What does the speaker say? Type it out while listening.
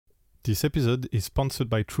This episode is sponsored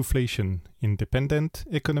by Trueflation, independent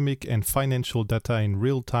economic and financial data in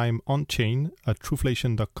real time on-chain at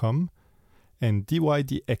trueflation.com, and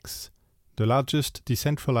DYDX, the largest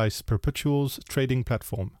decentralized perpetuals trading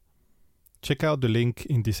platform. Check out the link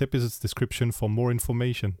in this episode's description for more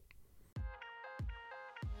information.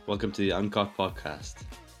 Welcome to the Uncut podcast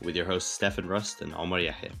with your hosts Stefan and Omar.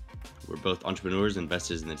 We're both entrepreneurs and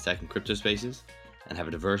investors in the tech and crypto spaces and have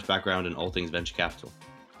a diverse background in all things venture capital.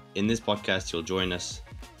 In this podcast, you'll join us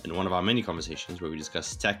in one of our many conversations where we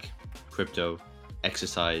discuss tech, crypto,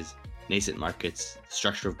 exercise, nascent markets, the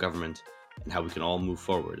structure of government, and how we can all move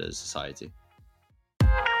forward as a society.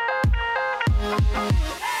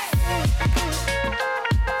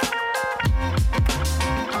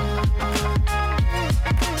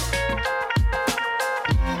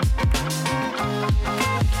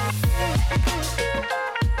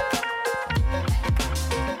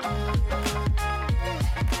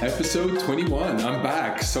 Episode 21. I'm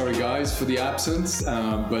back. Sorry, guys, for the absence,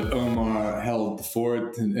 but Omar held the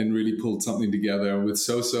fort and really pulled something together with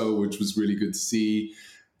Soso, which was really good to see.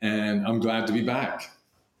 And I'm glad to be back.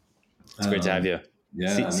 It's great to have you.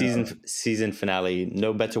 Yeah, season finale.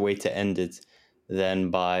 No better way to end it than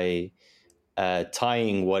by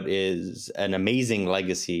tying what is an amazing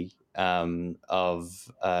legacy of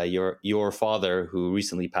your father, who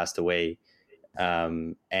recently passed away.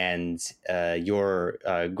 And your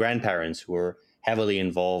grandparents who were heavily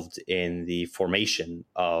involved in the formation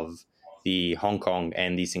of the Hong Kong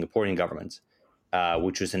and the Singaporean government,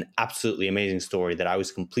 which was an absolutely amazing story that I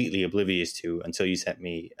was completely oblivious to until you sent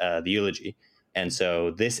me the eulogy. And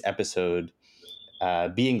so this episode,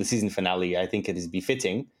 being the season finale, I think it is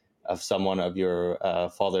befitting of someone of your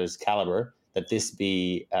father's caliber that this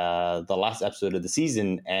be the last episode of the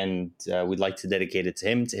season, and we'd like to dedicate it to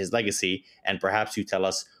him, to his legacy, and perhaps you tell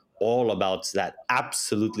us all about that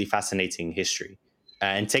absolutely fascinating history,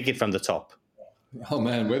 and take it from the top. Oh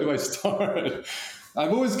man, where do I start?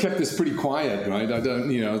 I've always kept this pretty quiet, right? I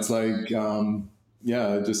don't, it's like,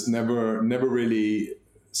 I just never really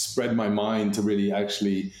spread my mind to really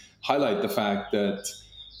actually highlight the fact that,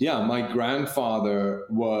 my grandfather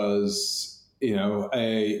was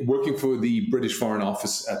working for the British Foreign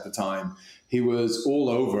Office at the time. He was all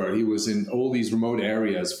over. He was in all these remote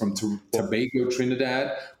areas from Tobago,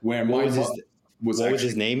 Trinidad, where my mother was. What was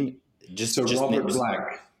his name? Robert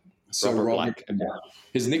Black. Robert Black.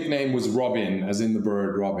 His nickname was Robin, as in the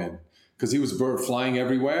bird Robin, because he was flying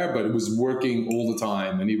everywhere, but it was working all the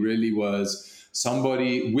time, and he really was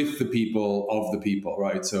somebody with the people, of the people,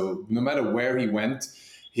 right? So no matter where he went,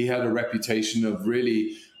 he had a reputation of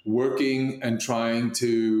really working and trying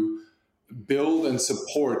to build and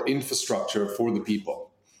support infrastructure for the people,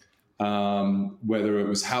 whether it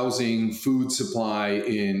was housing, food supply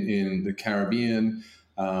in the Caribbean,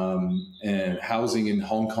 and housing in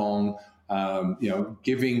Hong Kong,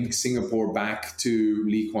 giving Singapore back to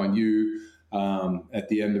Lee Kuan Yew at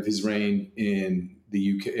the end of his reign in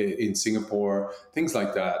the UK, in Singapore, things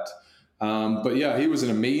like that. But he was an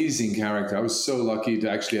amazing character. I was so lucky to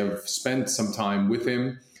actually have spent some time with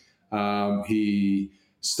him. He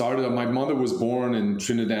started, my mother was born in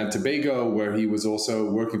Trinidad and Tobago, where he was also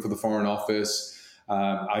working for the Foreign Office.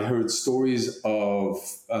 I heard stories of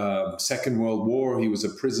Second World War. He was a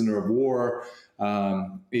prisoner of war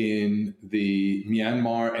in the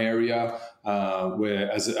Myanmar area, of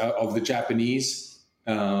the Japanese.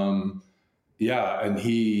 And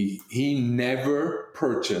he never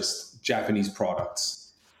purchased Japanese products.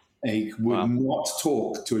 He would not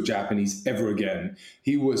talk to a Japanese ever again.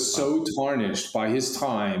 He was so tarnished by his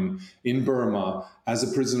time in Burma as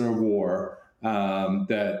a prisoner of war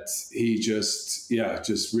that he just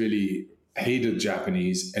really hated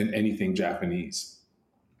Japanese and anything Japanese.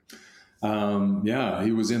 He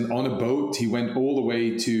was on a boat. He went all the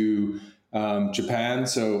way to Japan.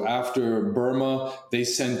 So after Burma, they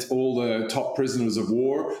sent all the top prisoners of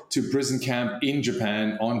war to prison camp in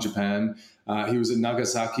Japan, on Japan. He was at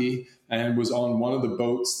Nagasaki and was on one of the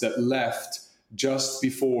boats that left just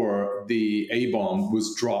before the A-bomb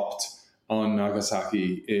was dropped on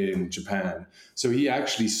Nagasaki in Japan. So he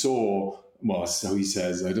actually saw, so he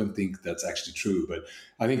says, I don't think that's actually true, but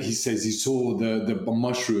I think he says he saw the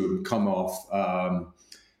mushroom come off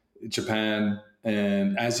Japan,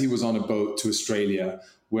 and as he was on a boat to Australia,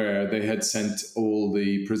 where they had sent all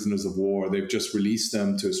the prisoners of war, they've just released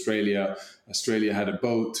them to Australia. Australia had a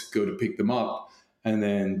boat go to pick them up and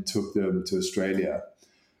then took them to Australia.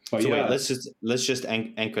 But wait, let's just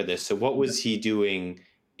anchor this. So what was he doing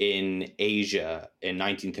in Asia in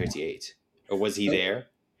 1938? Or was he there?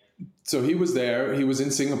 So he was there. He was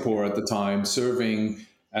in Singapore at the time, serving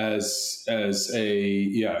as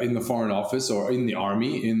a in the Foreign Office or in the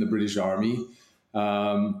army, in the British Army.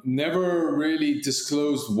 Never really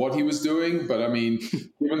disclosed what he was doing, but I mean,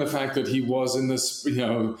 given the fact that he was in this,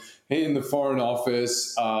 in the Foreign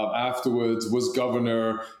Office, afterwards was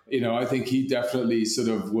governor, I think he definitely sort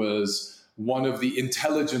of was one of the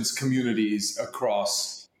intelligence communities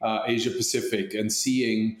across Asia Pacific, and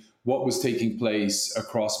seeing what was taking place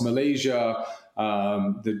across Malaysia,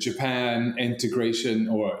 the Japan integration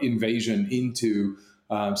or invasion into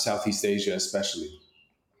Southeast Asia, especially.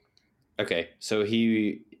 Okay, so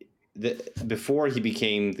before he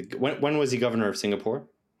became when was he governor of Singapore?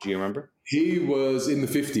 Do you remember? He was in the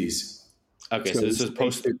 50s. Okay, so this was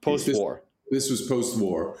post-war. This was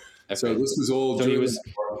post-war. Okay. So this was all so during he was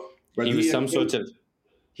the war. But he was some sort of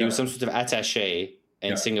attaché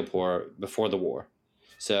in Singapore before the war.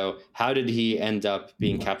 So how did he end up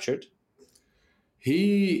being captured?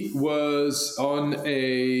 He was on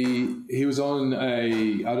a I don't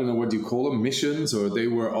know, what do you call them, missions, or they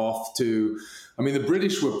were off to, I mean, the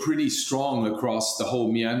British were pretty strong across the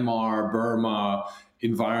whole Myanmar, Burma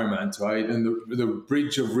environment, right? And the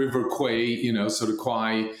bridge of River Kwai,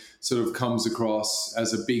 Kwai sort of comes across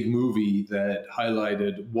as a big movie that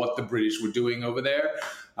highlighted what the British were doing over there.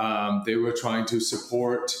 They were trying to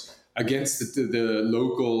support against the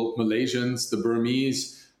local Malaysians, the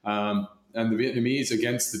Burmese, and the Vietnamese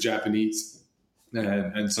against the Japanese,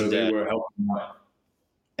 and so they were helping out.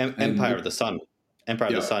 Empire of the Sun,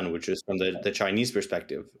 which is from the Chinese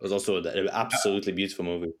perspective, was also an absolutely beautiful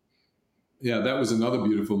movie. Yeah, that was another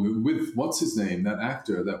beautiful movie with, what's his name, that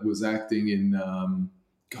actor that was acting in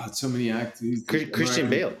so many actors. Christian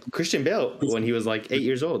Bale when he was like 8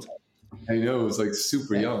 years old. I know, it was like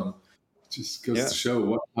super young. Just goes to show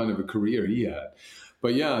what kind of a career he had.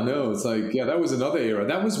 But it's like, that was another era.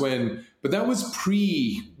 That was that was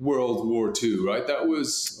pre-World War II, right? That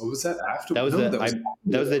was that after? That was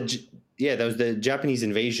the Japanese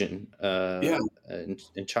invasion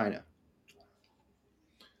in China.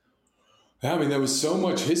 I mean, there was so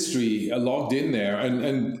much history logged in there,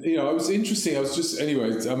 and it was interesting. I was just,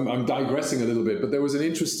 anyways, I'm digressing a little bit, but there was an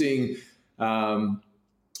interesting WEF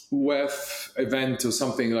event or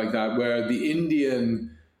something like that where the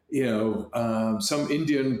Indian, some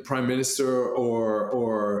Indian prime minister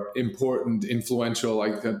or important, influential, I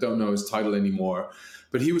don't know his title anymore,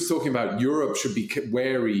 but he was talking about Europe should be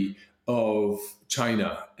wary of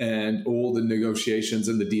China and all the negotiations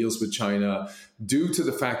and the deals with China, due to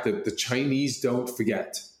the fact that the Chinese don't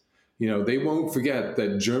forget. They won't forget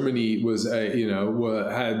that Germany was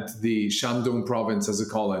had the Shandong province as a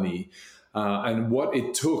colony, and what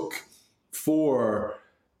it took for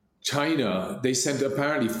China. They sent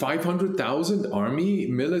apparently 500,000 army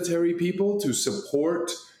military people to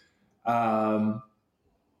support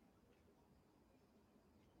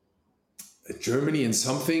Germany in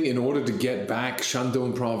something in order to get back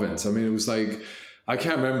Shandong province. I mean, it was like, I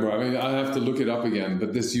can't remember. I mean, I have to look it up again,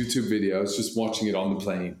 but this YouTube video, I was just watching it on the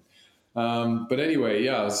plane. But anyway,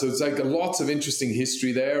 so it's like lots of interesting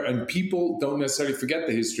history there, and people don't necessarily forget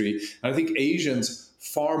the history. And I think Asians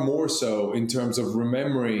far more so in terms of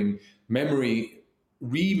remembering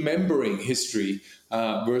history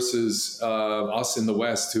versus us in the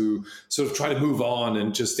West, who sort of try to move on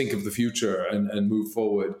and just think of the future and move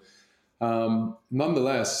forward.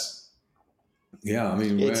 Nonetheless, I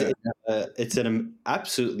mean, it's an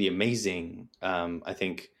absolutely amazing, I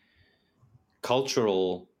think,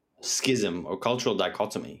 cultural schism or cultural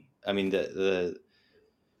dichotomy. I mean, the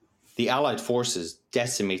Allied forces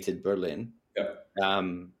decimated Berlin.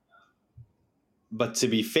 But to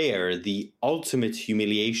be fair, the ultimate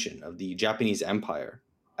humiliation of the Japanese Empire,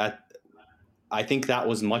 I think that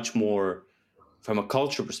was much more, from a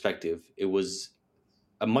cultural perspective, it was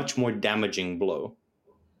a much more damaging blow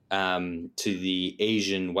to the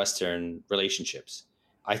Asian-Western relationships.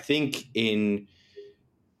 I think in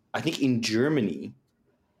Germany,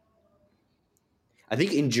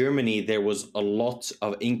 there was a lot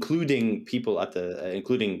of, including people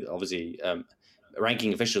including obviously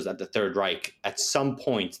ranking officials at the Third Reich. At some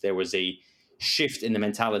point, there was a shift in the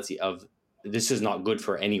mentality of, this is not good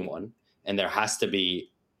for anyone, and there has to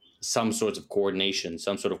be some sort of coordination,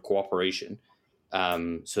 some sort of cooperation,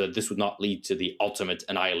 so that this would not lead to the ultimate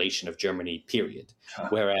annihilation of Germany, period.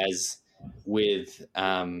 Whereas with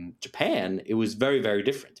Japan, it was very, very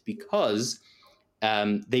different, because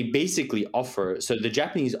they basically so the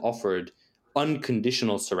Japanese offered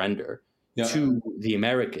unconditional surrender to the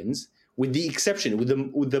Americans, with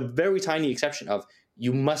the very tiny exception of,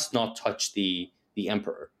 you must not touch the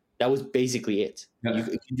emperor. That was basically it. You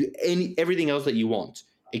could do everything else that you want,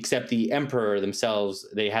 except the emperor themselves.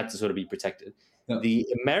 They had to sort of be protected. The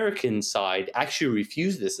American side actually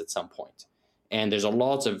refused this at some point. And there's a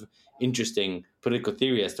lot of interesting political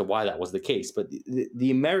theory as to why that was the case. But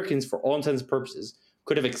the Americans, for all intents and purposes,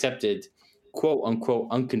 could have accepted quote unquote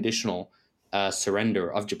unconditional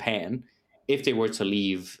surrender of Japan if they were to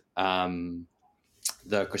leave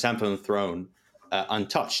the chrysanthemum throne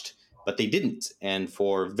untouched. But they didn't. And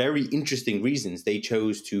for very interesting reasons, they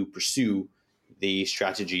chose to pursue the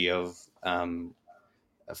strategy of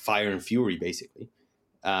fire and fury, basically.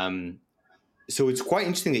 So it's quite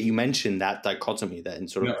interesting that you mentioned that dichotomy, that in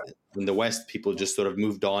sort of in the West, people just sort of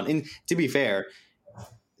moved on. And to be fair,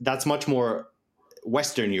 that's much more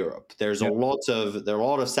Western Europe. There are a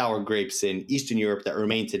lot of sour grapes in Eastern Europe that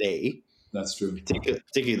remain today. That's true.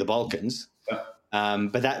 Particularly the Balkans. Yeah.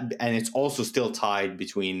 And it's also still tied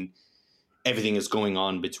between everything that's going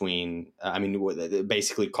on between,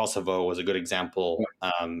 basically Kosovo was a good example.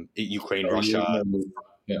 Ukraine, Russia,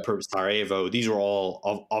 Sarajevo. These are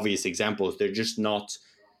all obvious examples. They're just not,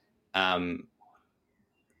 I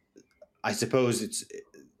suppose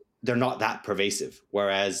they're not that pervasive.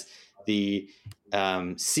 Whereas the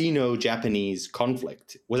Sino-Japanese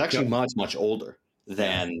conflict was actually much older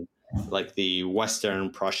than like the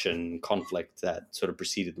Western Prussian conflict that sort of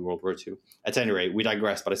preceded the World War II. At any rate, we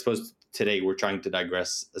digress, but I suppose today we're trying to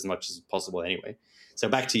digress as much as possible anyway. So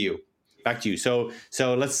back to you. So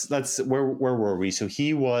let's where were we? So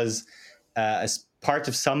he was as part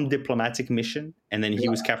of some diplomatic mission, and then he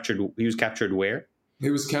was captured. He was captured where? He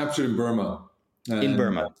was captured in Burma. In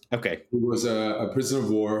Burma. Okay. He was a prisoner of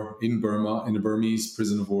war in Burma, in a Burmese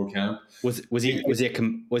prison of war camp. Was he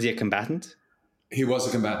a combatant? He was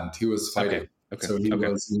a combatant. He was fighting. Okay. So he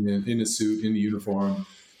was in a suit, in a uniform.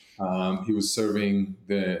 He was serving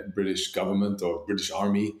the British government or British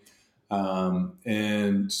Army.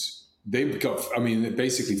 And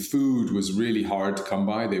basically food was really hard to come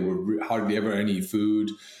by. They were hardly ever any food.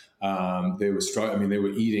 They were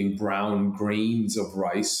eating brown grains of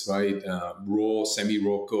rice, right? Raw,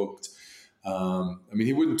 semi-raw cooked.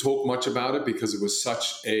 He wouldn't talk much about it because it was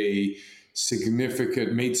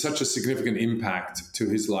made such a significant impact to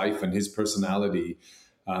his life and his personality.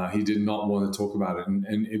 He did not want to talk about it.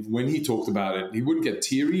 And when he talked about it, he wouldn't get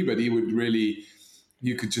teary, but he would really,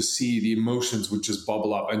 you could just see the emotions would just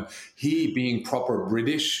bubble up. And he, being proper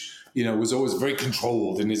British, was always very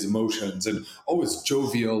controlled in his emotions and always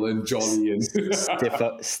jovial and jolly and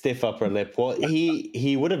stiff upper lip. Well,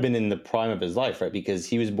 he would have been in the prime of his life, right? Because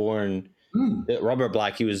he was born Robert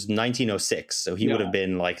Black. He was 1906, so he would have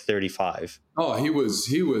been like 35. Oh, he was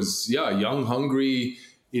young, hungry.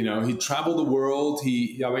 He traveled the world.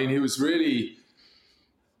 He was really,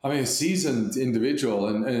 a seasoned individual.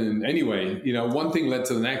 And anyway, one thing led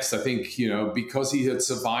to the next. I think, because he had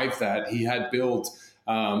survived that, he had built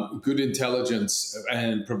good intelligence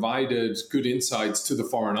and provided good insights to the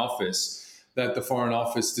Foreign Office, that the Foreign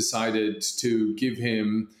Office decided to give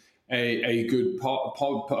him a good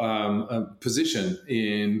position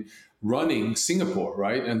in running Singapore,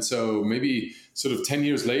 right? And so maybe sort of 10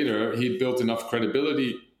 years later, he built enough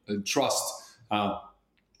credibility and trust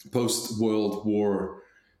post-World War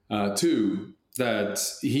II that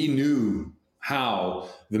he knew how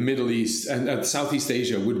the Middle East and Southeast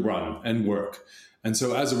Asia would run and work. And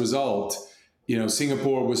so as a result,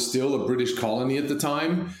 Singapore was still a British colony at the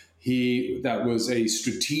time. That was a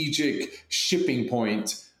strategic shipping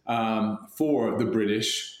point for the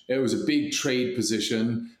British. It was a big trade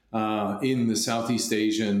position in the Southeast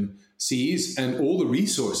Asian seas, and all the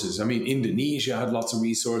resources. Indonesia had lots of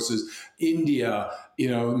resources. India,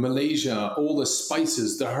 Malaysia, all the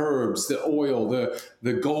spices, the herbs, the oil,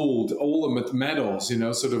 the gold, all the metals,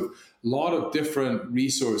 sort of a lot of different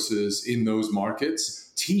resources in those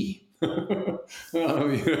markets. Tea. Can't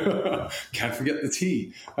forget the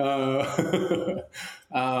tea.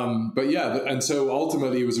 And so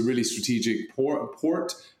ultimately it was a really strategic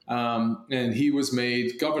port, and he was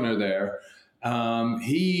made governor there.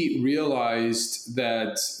 He realized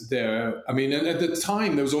that and at the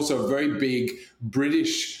time there was also a very big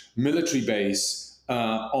British military base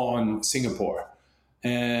on Singapore.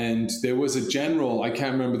 And there was a general, I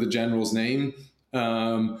can't remember the general's name,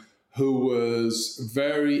 who was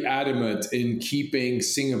very adamant in keeping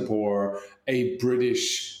Singapore a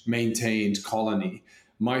British-maintained colony.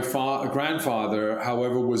 My grandfather,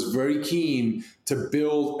 however, was very keen to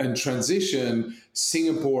build and transition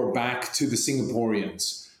Singapore back to the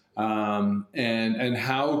Singaporeans. And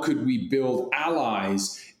how could we build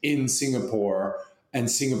allies in Singapore and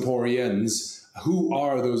Singaporeans? Who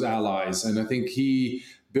are those allies? And I think he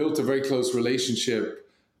built a very close relationship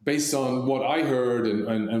based on what I heard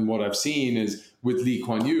and what I've seen is with Lee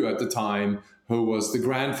Kuan Yew at the time, who was the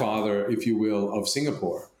grandfather, if you will, of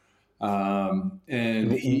Singapore. And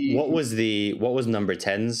what was number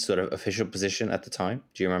 10's sort of official position at the time?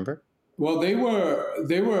 Do you remember? Well, there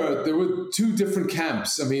were two different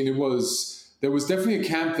camps. I mean, there was definitely a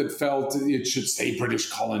camp that felt it should stay British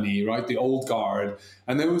colony, right? The old guard.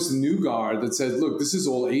 And there was the new guard that said, look, this is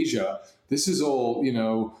all Asia. This is all,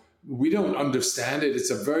 we don't understand it.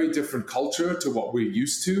 It's a very different culture to what we're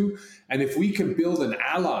used to. And if we can build an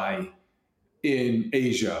ally in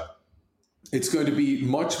Asia, it's going to be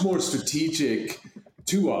much more strategic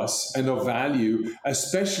to us and of value,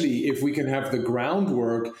 especially if we can have the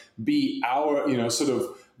groundwork be our, sort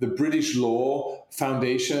of the British law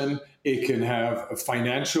foundation. It can have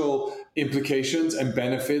financial implications and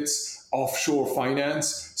benefits, offshore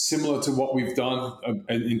finance, similar to what we've done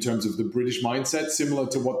in terms of the British mindset, similar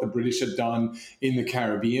to what the British had done in the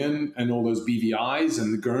Caribbean and all those BVIs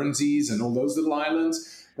and the Guernseys and all those little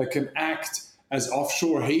islands that can act as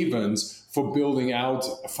offshore havens for building out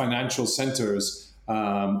financial centers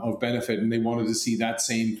of benefit. And they wanted to see that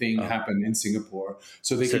same thing happen in Singapore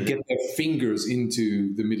so they could get their fingers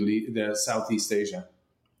into the Southeast Asia.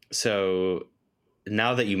 So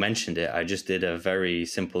now that you mentioned it, I just did a very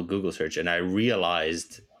simple Google search and I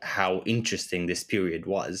realized how interesting this period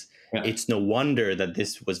was. Yeah. It's no wonder that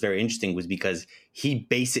this was very interesting, was because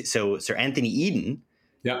so Sir Anthony Eden,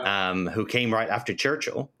 who came right after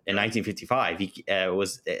Churchill in 1955, he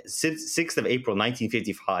was 6th of April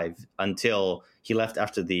 1955 until he left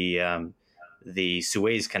after the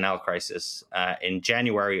Suez Canal crisis in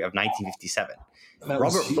January of 1957.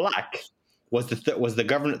 Robert Black was the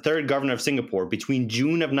third governor of Singapore between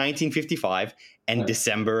June of 1955 and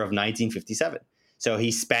December of 1957. So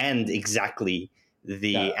he spanned exactly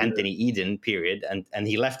the Anthony Eden period, and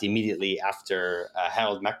he left immediately after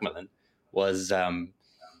Harold Macmillan was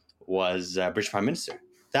British Prime Minister.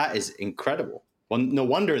 That is incredible. Well, no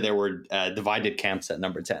wonder there were divided camps at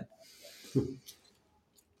number 10.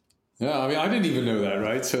 Yeah, I mean, I didn't even know that,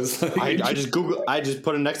 right? So it's like I just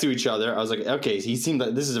put them next to each other. I was like, okay, he seemed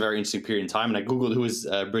like this is a very interesting period in time, and I Googled who was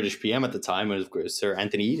British PM at the time, and of course, Sir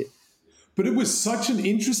Anthony Eden. But it was such an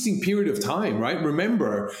interesting period of time, right?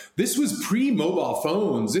 Remember, this was pre-mobile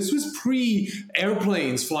phones. This was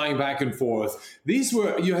pre-airplanes flying back and forth.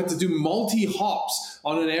 You had to do multi-hops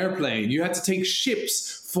on an airplane. You had to take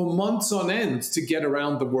ships for months on end to get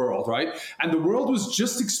around the world, right? And the world was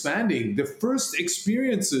just expanding. The first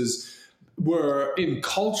experiences were in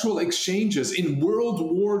cultural exchanges in World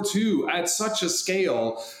War II at such a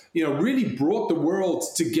scale, really brought the world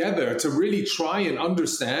together to really try and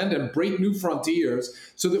understand and break new frontiers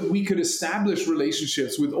so that we could establish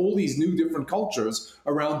relationships with all these new different cultures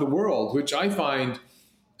around the world, which I find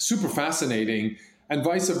super fascinating, and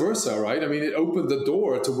vice versa, right? I mean, it opened the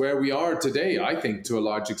door to where we are today, I think, to a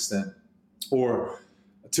large extent, or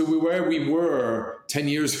to where we were 10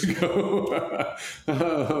 years ago.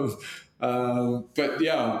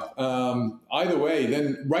 Either way,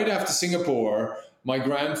 then right after Singapore, my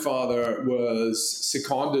grandfather was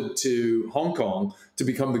seconded to Hong Kong to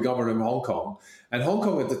become the governor of Hong Kong. And Hong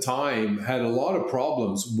Kong at the time had a lot of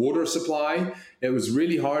problems. Water supply, it was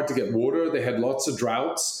really hard to get water. They had lots of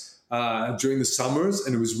droughts during the summers,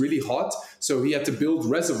 and it was really hot. So he had to build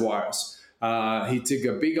reservoirs. He took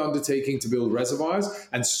a big undertaking to build reservoirs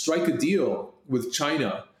and strike a deal with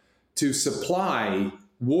China to supply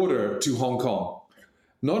water to Hong Kong.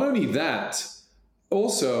 Not only that,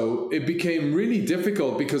 also, it became really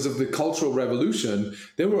difficult because of the Cultural Revolution.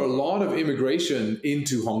 There were a lot of immigration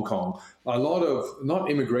into Hong Kong. Not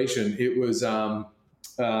immigration, it was,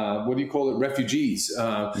 refugees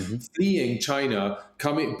fleeing China,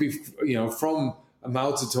 coming, from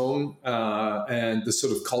Mao Zedong and the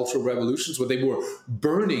sort of Cultural Revolutions, where they were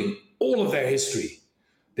burning all of their history.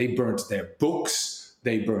 They burnt their books,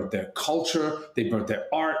 they burnt their culture, they burnt their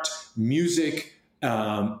art, music,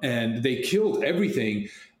 and they killed everything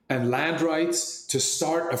and land rights to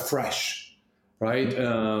start afresh, right?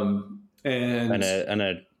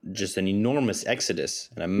 Just an enormous exodus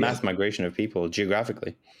and a mass migration of people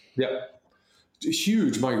geographically. Yeah,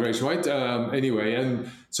 huge migration, right? Anyway, and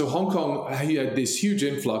so Hong Kong, he had this huge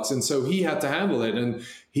influx, and so he had to handle it, and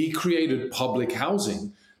he created public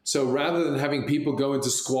housing. So rather than having people go into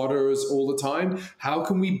squatters all the time, how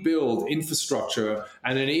can we build infrastructure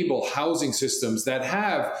and enable housing systems that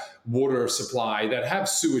have water supply, that have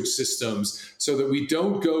sewage systems, so that we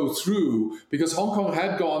don't go through, because Hong Kong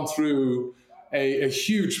had gone through a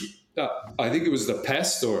huge, I think it was the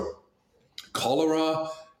pest or cholera.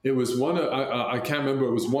 It was I can't remember,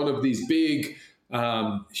 it was one of these big,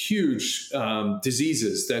 huge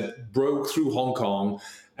diseases that broke through Hong Kong.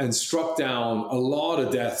 and struck down a lot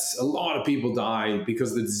of deaths. A lot of people died because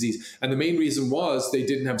of the disease. And the main reason was they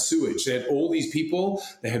didn't have sewage. They had all these people,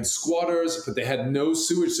 they had squatters, but they had no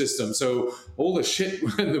sewage system. So all the shit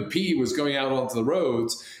and the pee was going out onto the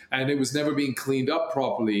roads, and it was never being cleaned up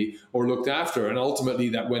properly or looked after. And ultimately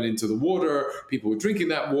that went into the water. People were drinking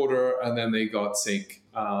that water, and then they got sick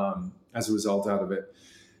as a result out of it.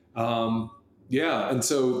 And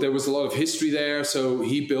so there was a lot of history there. So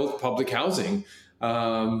he built public housing,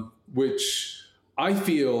 which I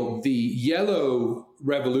feel the yellow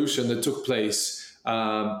revolution that took place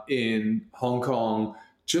in Hong Kong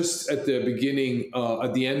just at the beginning,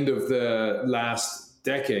 at the end of the last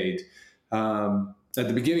decade,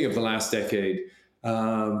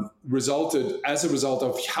 resulted as a result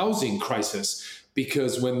of housing crisis,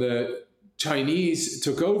 because when the Chinese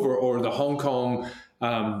took over, or the Hong Kong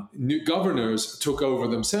new governors took over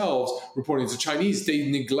themselves, reporting to Chinese, they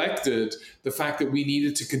neglected the fact that we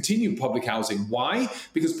needed to continue public housing. Why?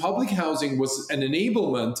 Because public housing was an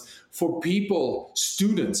enablement for people,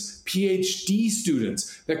 students, PhD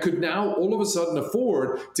students, that could now all of a sudden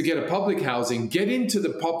afford to get a public housing, get into the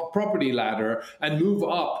property ladder, and move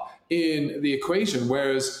up in the equation.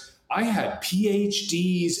 Whereas I had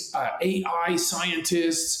PhDs, AI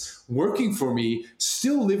scientists working for me,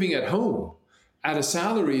 still living at home at a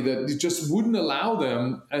salary that just wouldn't allow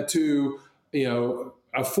them to,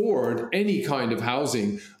 afford any kind of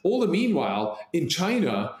housing. All the meanwhile, in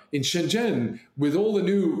China, in Shenzhen, with all the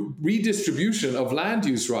new redistribution of land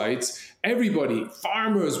use rights, everybody,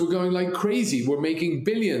 farmers were going like crazy. We're making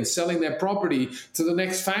billions selling their property to the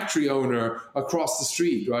next factory owner across the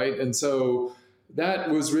street, right? And so that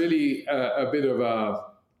was really a bit of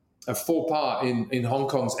a faux pas in Hong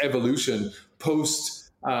Kong's evolution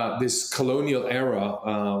post this colonial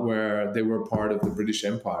era where they were part of the British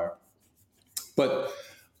Empire. But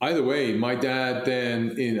either way, my dad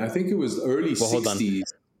then, I think it was early 60s.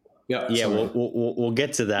 Yeah, we'll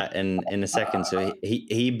get to that in a second. So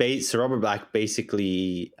so Robert Black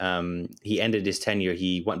basically he ended his tenure.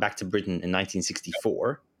 He went back to Britain in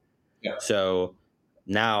 1964. Yeah. So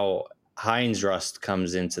now Heinz Rust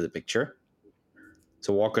comes into the picture.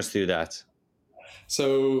 So walk us through that.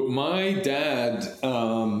 So my dad,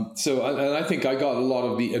 and I think I got a lot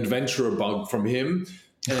of the adventurer bug from him.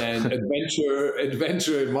 And adventure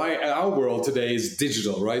in our world today is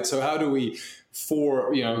digital, right? So how do we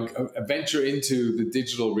venture into the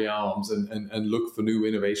digital realms and look for new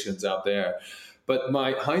innovations out there? But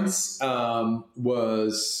my Heinz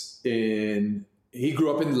he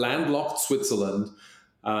grew up in landlocked Switzerland,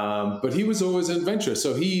 but he was always an adventurer.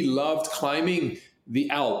 So he loved climbing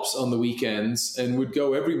the Alps on the weekends and would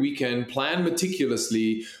go every weekend, plan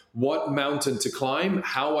meticulously what mountain to climb,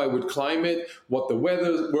 how I would climb it, what the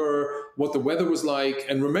weather was like.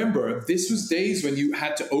 And remember, this was days when you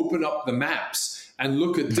had to open up the maps and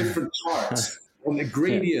look at different charts on the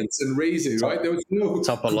gradients and raising, right? There was no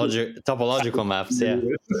topological maps, yeah.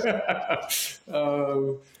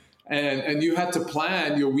 And you had to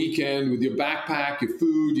plan your weekend with your backpack, your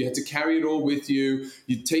food. You had to carry it all with you.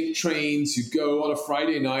 You'd take trains. You'd go on a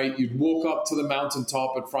Friday night. You'd walk up to the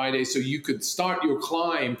mountaintop at Friday so you could start your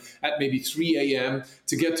climb at maybe 3 a.m.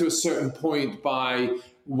 to get to a certain point by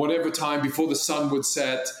whatever time before the sun would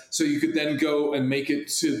set, so you could then go and make it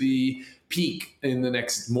to the peak in the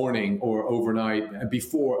next morning or overnight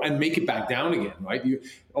before, and make it back down again, right?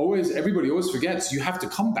 Everybody always forgets you have to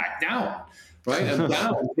come back down. Right, and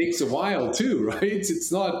down takes a while too, right?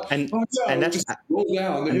 It's not, and that's just roll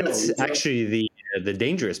down the hill. That's actually the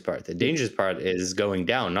dangerous part. The dangerous part is going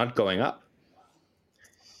down, not going up.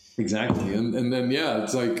 Exactly, and then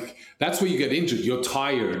it's like that's where you get injured. You're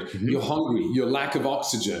tired, you're hungry, your lack of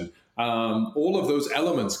oxygen. All of those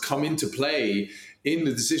elements come into play in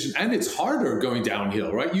the decision, and it's harder going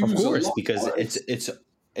downhill, right? Of course, because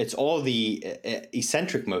it's all the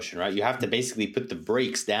eccentric motion, right? You have to basically put the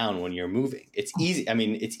brakes down when you're moving. It's easy. I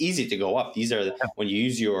mean, it's easy to go up. These are when you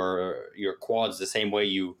use your quads the same way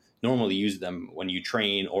you normally use them when you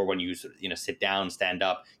train or when you sit down, stand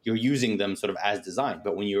up. You're using them sort of as designed.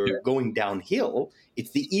 But when you're going downhill,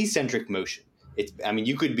 it's the eccentric motion.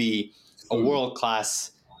 You could be a world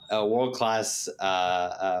class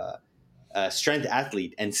strength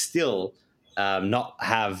athlete and still not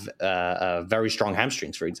have very strong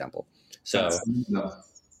hamstrings, for example. So,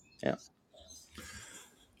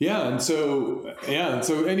 and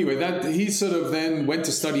so anyway, that he sort of then went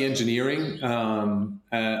to study engineering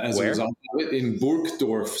as a result of it in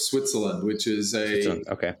Burgdorf, Switzerland, which is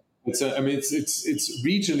It's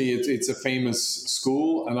regionally it's a famous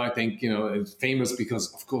school, and I think it's famous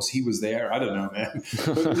because of course he was there. I don't know, man.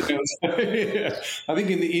 But, I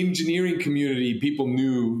think in the engineering community, people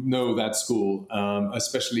know that school,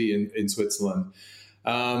 especially in Switzerland.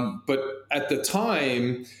 But at the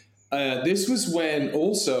time, this was when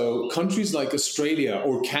also countries like Australia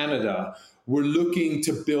or Canada were looking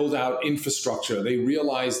to build out infrastructure. They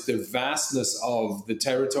realized the vastness of the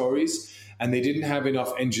territories, and they didn't have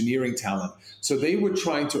enough engineering talent. So they were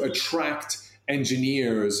trying to attract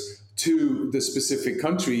engineers to the specific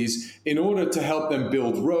countries in order to help them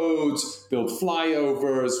build roads, build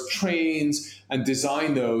flyovers, trains, and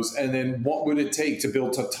design those. And then what would it take to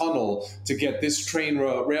build a tunnel to get this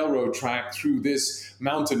railroad track through this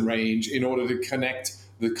mountain range in order to connect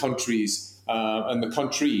the countries and the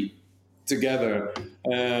country together.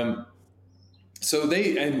 So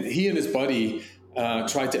he and his buddy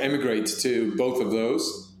tried to emigrate to both of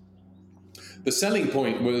those. The selling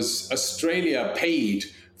point was Australia paid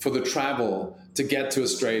for the travel to get to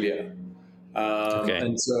Australia.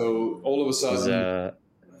 And so all of a sudden...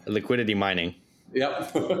 liquidity mining.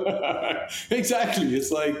 Yep. Exactly.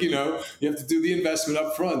 It's like, you have to do the investment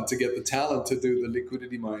up front to get the talent to do the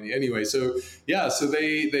liquidity mining. Anyway, so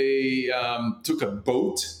they took a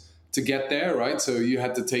boat to get there, right? So you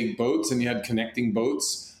had to take boats, and you had connecting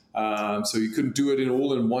boats. So you couldn't do it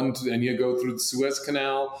all in one, and you go through the Suez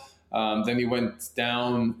Canal. Then he went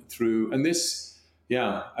down through, and this,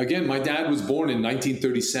 again, my dad was born in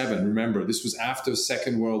 1937. Remember, this was after the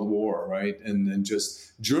Second World War, right? And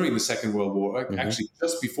just during the Second World War, actually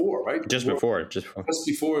just before, right? Just before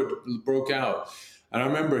it broke out. And I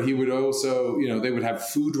remember he would also, they would have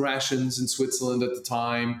food rations in Switzerland at the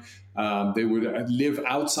time. They would live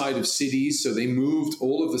outside of cities, so they moved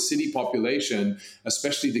all of the city population,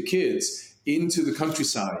 especially the kids, into the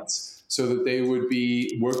countrysides, so that they would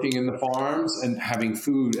be working in the farms and having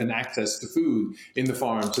food and access to food in the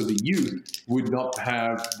farm, so the youth would not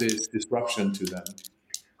have this disruption to them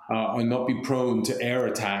and not be prone to air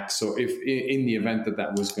attacks. So if in the event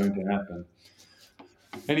that was going to happen.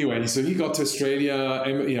 Anyway, so he got to Australia,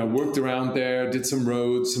 and, worked around there, did some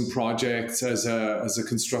roads, some projects as a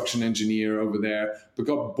construction engineer over there, but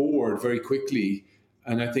got bored very quickly.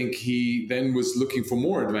 And I think he then was looking for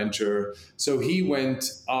more adventure. So he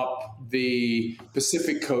went up the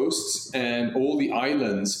Pacific coast and all the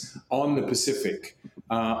islands on the Pacific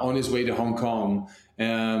on his way to Hong Kong,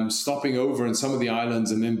 stopping over in some of the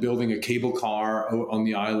islands and then building a cable car on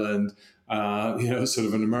the island. Sort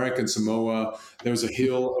of an American Samoa. There was a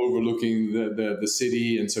hill overlooking the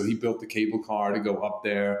city, and so he built the cable car to go up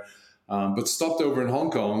there, but stopped over in Hong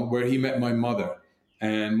Kong, where he met my mother.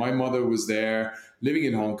 And my mother was there living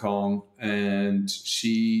in Hong Kong, and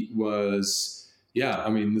she was,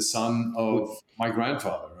 the son of my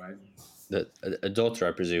grandfather, right? A daughter,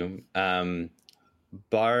 I presume.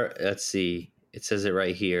 Let's see. It says it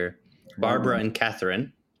right here. Barbara and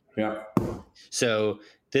Catherine. Yeah. So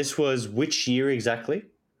this was which year exactly?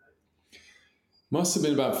 Must have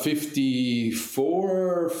been about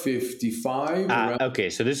 54, 55. Okay,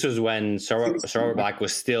 so this was when Sarah Black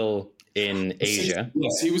was still in Asia.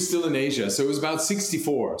 Yes, he was still in Asia. So it was about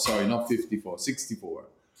 64. Sorry, not 54. 64.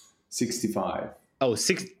 65. Oh,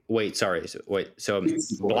 wait, sorry. Wait, so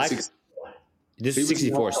 64, Black... 64. This is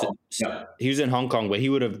 64. So he was in Hong Kong, but he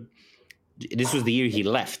would have... This was the year he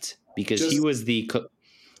left, because he was the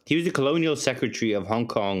colonial secretary of Hong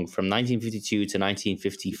Kong from 1952 to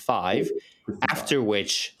 1955, after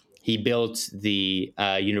which he built the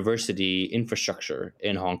university infrastructure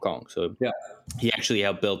in Hong Kong. So he actually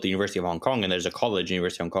helped build the University of Hong Kong, and there's a college,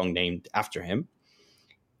 University of Hong Kong, named after him.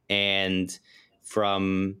 And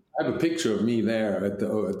I have a picture of me there at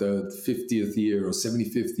the 50th year or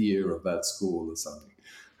 75th year of that school or something.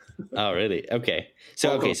 Oh, really? Okay.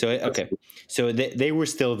 So they were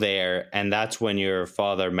still there, and that's when your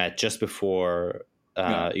father met just before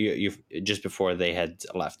just before they had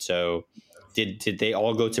left. So did they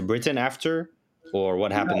all go to Britain after, or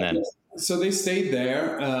what happened then? So they stayed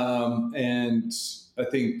there, and I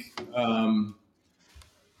think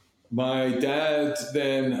my dad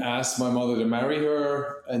then asked my mother to marry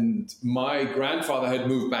her, and my grandfather had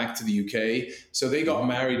moved back to the UK, so they got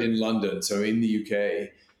married in London, so in the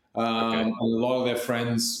UK. And a lot of their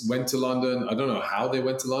friends went to London. I don't know how they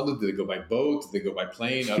went to London. Did they go by boat? Did they go by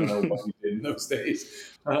plane? I don't know what we did in those days.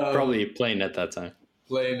 Probably plane at that time.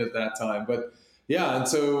 But and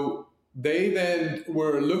so they then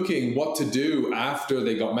were looking what to do after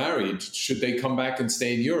they got married. Should they come back and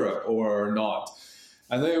stay in Europe or not?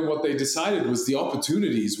 And then what they decided was the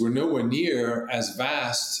opportunities were nowhere near as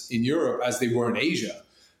vast in Europe as they were in Asia.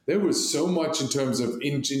 there was so much in terms of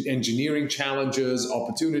engineering challenges,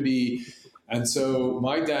 opportunity. And so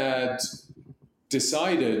my dad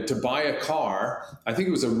decided to buy a car, I think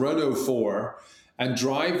it was a Renault 4, and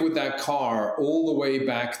drive with that car all the way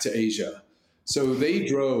back to Asia. So they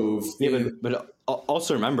drove. But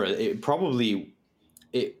also remember, it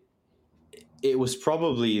was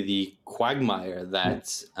probably the quagmire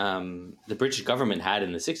that the British government had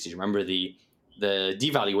in the 60s. Remember the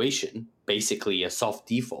devaluation, basically a soft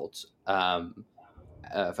default of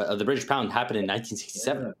the British pound, happened in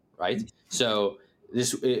 1967, right? So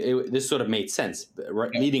this sort of made sense.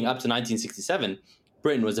 Right, leading up to 1967,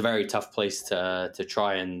 Britain was a very tough place to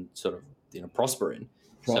try and sort of prosper in.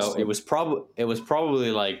 So it was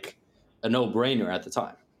probably like a no-brainer at the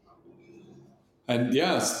time. And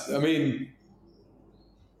yes, I mean,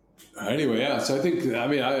 anyway, yeah. So I think,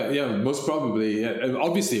 most probably,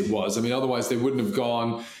 obviously it was. I mean, otherwise they wouldn't have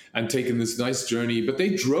gone and taken this nice journey. But they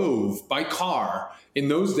drove by car in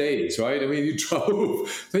those days, right? I mean, they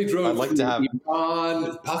drove I'd like to have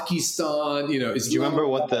Iran, Pakistan. Do you remember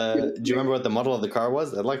what the model of the car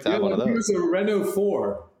was? I'd like to have one of those. It was a Renault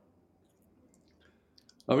 4.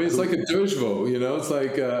 I mean, it's like a Peugeot, it's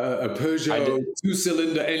like a Peugeot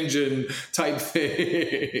two-cylinder engine type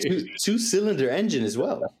thing. Two-cylinder engine as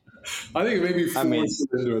well. I think maybe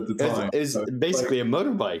four-cylinder at the time. It's basically a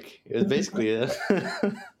motorbike. It's basically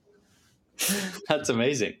That's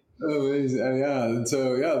amazing. Amazing, yeah. And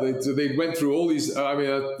so, they went through all these.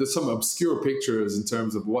 There's some obscure pictures in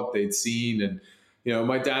terms of what they'd seen, and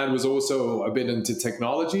my dad was also a bit into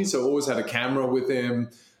technology, so always had a camera with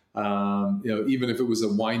him. Even if it was a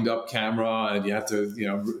wind-up camera, and you have to,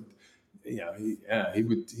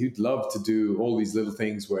 he'd love to do all these little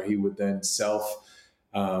things where he would then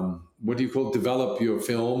develop your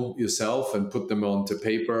film yourself and put them onto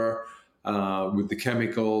paper with the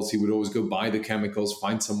chemicals. He would always go buy the chemicals,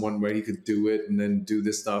 find someone where he could do it, and then do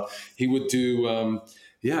this stuff. He would do.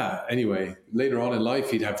 Anyway, later on in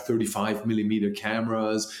life, he'd have 35 millimeter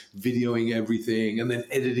cameras, videoing everything, and then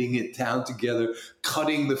editing it down together,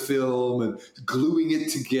 cutting the film and gluing it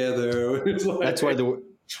together. That's why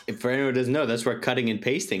if anyone doesn't know, that's where cutting and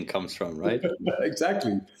pasting comes from, right?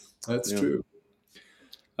 Exactly. That's true.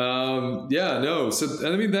 So I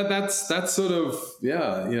mean, that's sort of,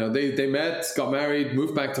 they met, got married,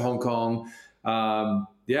 moved back to Hong Kong.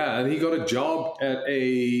 And he got a job at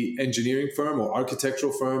a engineering firm or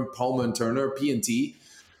architectural firm, Palmer & Turner, P&T,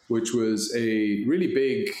 which was a really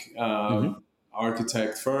big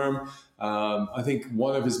architect firm. I think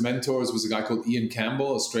one of his mentors was a guy called Ian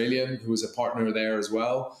Campbell, Australian, who was a partner there as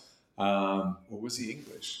well. Or was he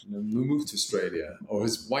English? Who moved to Australia? Or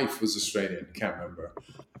his wife was Australian, I can't remember.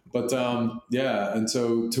 But and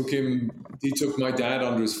so he took my dad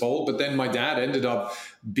under his fold. But then my dad ended up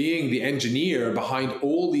being the engineer behind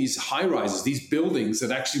all these high rises, these buildings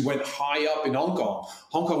that actually went high up in Hong Kong.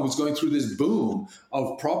 Hong Kong was going through this boom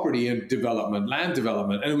of property and development, land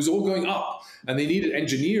development, and it was all going up. And they needed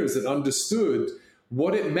engineers that understood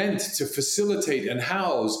what it meant to facilitate and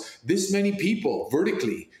house this many people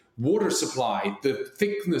vertically. Water supply, the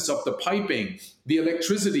thickness of the piping, the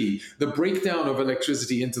electricity, the breakdown of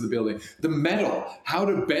electricity into the building, the metal, how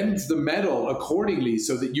to bend the metal accordingly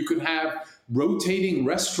so that you could have rotating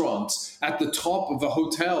restaurants at the top of a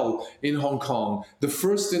hotel in Hong Kong, the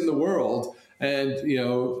first in the world. And,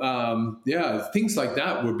 things like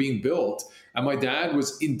that were being built. And my dad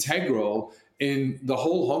was integral in the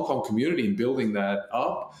whole Hong Kong community in building that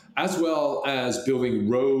up, as well as building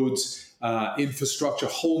roads, infrastructure,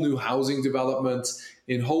 whole new housing developments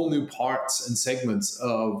in whole new parts and segments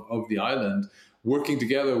of the island, working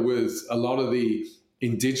together with a lot of the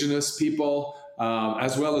indigenous people,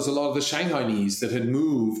 as well as a lot of the Shanghainese that had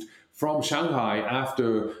moved from Shanghai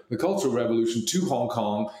after the Cultural Revolution to Hong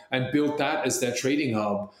Kong and built that as their trading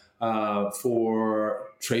hub for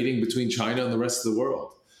trading between China and the rest of the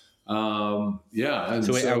world. Are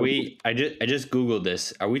we? I just Googled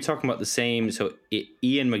this. Are we talking about the same? So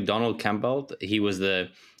Ian MacDonald Campbell, he was the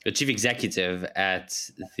chief executive at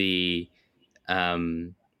the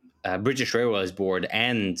British Railways Board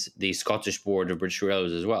and the Scottish Board of British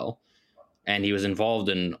Railways as well, and he was involved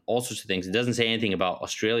in all sorts of things. It doesn't say anything about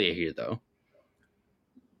Australia here, though.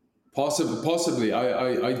 Possibly.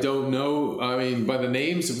 I don't know. I mean, by the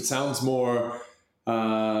names, it sounds more.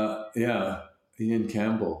 Ian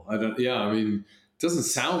Campbell. It doesn't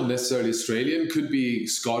sound necessarily Australian. Could be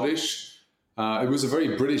Scottish. It was a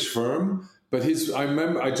very British firm, but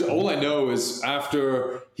all I know is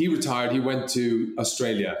after he retired, he went to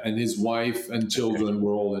Australia, and his wife and children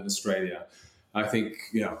were all in Australia. I think,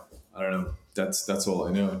 I don't know. That's all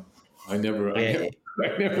I know. I never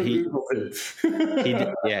I never Googled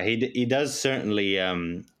it. he does certainly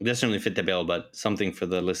fit the bill, but something for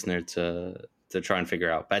the listener to try and figure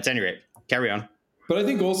out. But at any rate, carry on. But I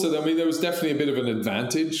think also, I mean, there was definitely a bit of an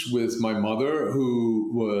advantage with my mother,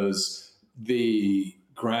 who was the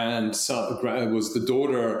grandson, was the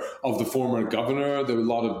daughter of the former governor. There were a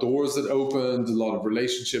lot of doors that opened, a lot of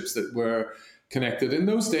relationships that were connected in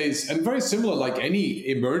those days, and very similar, like any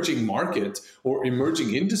emerging market or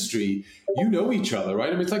emerging industry, you know each other, right?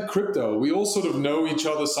 I mean, it's like crypto. We all sort of know each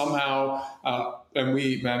other somehow, and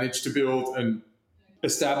we managed to build and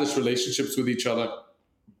establish relationships with each other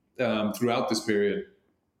throughout this period.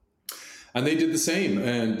 And they did the same,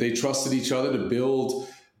 and they trusted each other to build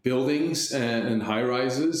buildings and high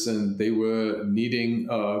rises, and they were needing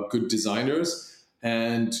good designers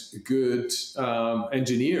and good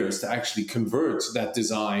engineers to actually convert that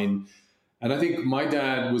design. And I think my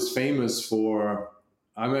dad was famous for,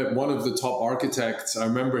 I met one of the top architects. I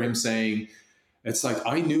remember him saying, it's like,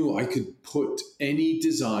 I knew I could put any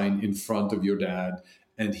design in front of your dad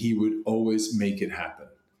and he would always make it happen.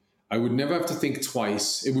 I would never have to think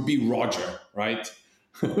twice. It would be Roger, right?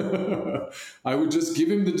 I would just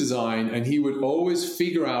give him the design and he would always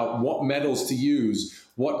figure out what metals to use,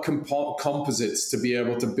 what composites to be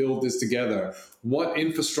able to build this together, what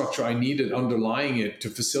infrastructure I needed underlying it to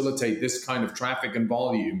facilitate this kind of traffic and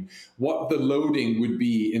volume, what the loading would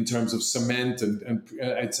be in terms of cement and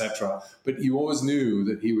etc. But you always knew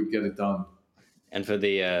that he would get it done. And for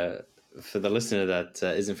the listener that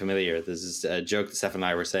isn't familiar, this is a joke that Stefan and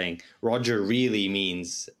I were saying. Roger really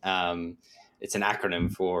means it's an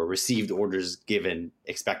acronym for received orders given,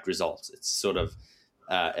 expect results. It's sort of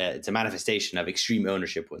it's a manifestation of extreme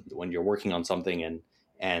ownership when you're working on something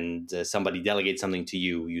and somebody delegates something to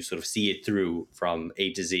you. You sort of see it through from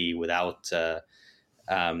A to Z without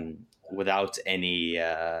any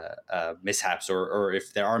mishaps, or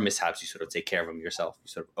if there are mishaps, you sort of take care of them yourself. You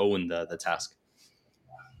sort of own the task.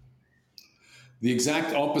 The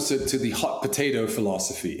exact opposite to the hot potato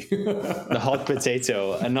philosophy. The hot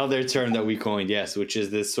potato, another term that we coined, yes, which is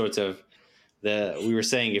this sort of we were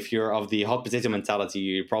saying, if you're of the hot potato mentality,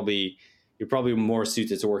 you're probably more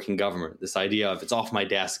suited to work in government. This idea of it's off my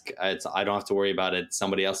desk, I don't have to worry about it, it's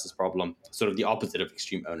somebody else's problem. Sort of the opposite of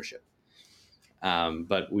extreme ownership.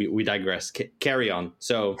 But we digress. Carry on.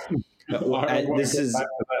 So this is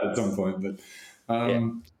at some point, but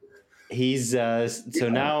he's so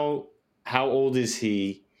now. How old is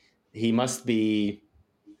he? He must be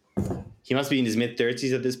in his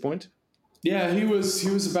mid-30s at this point. Yeah, he was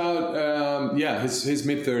about his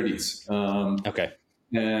mid-30s. Okay.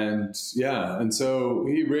 And so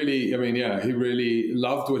he really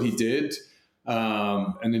loved what he did,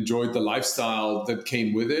 and enjoyed the lifestyle that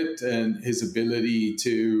came with it, and his ability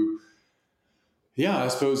to. Yeah, I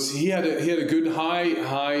suppose he had a good high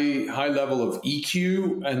level of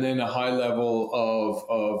EQ, and then a high level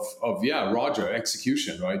of Roger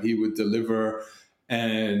execution. Right, he would deliver,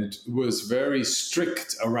 and was very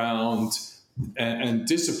strict around and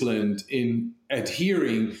disciplined in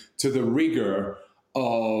adhering to the rigor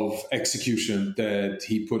of execution that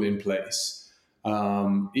he put in place.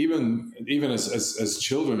 Even as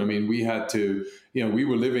children, I mean, we had to. We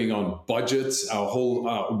were living on budgets. Our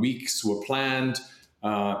whole weeks were planned. We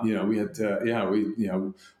had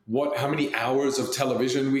how many hours of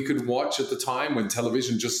television we could watch at the time when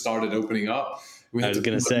television just started opening up. I was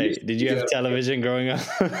going to say, did you have television growing up?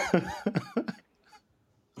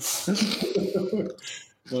 This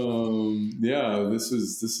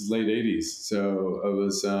is late 80s, so it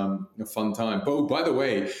was a fun time. Oh, by the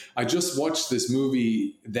way, I just watched this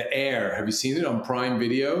movie, The Air. Have you seen it on Prime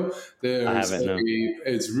Video? I haven't. No.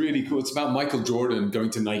 It's really cool. It's about Michael Jordan going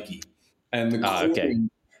to Nike and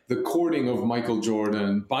the courting of Michael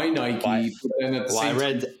Jordan by Nike. And at the same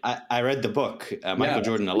time, I read the book, Michael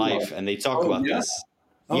Jordan, A Life, and they talk about this.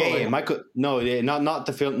 Michael. No, not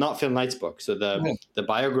the film, not Phil Knight's book. So the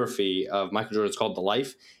biography of Michael Jordan is called The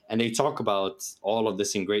Life, and they talk about all of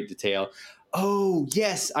this in great detail. Oh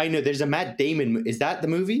yes, I know. There's a Matt Damon. Is that the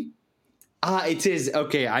movie? It is.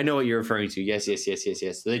 Okay, I know what you're referring to. Yes.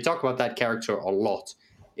 So they talk about that character a lot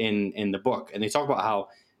in the book, and they talk about how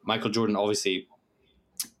Michael Jordan, obviously,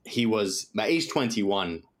 he was at age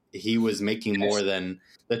 21. He was making more than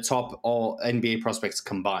the top all NBA prospects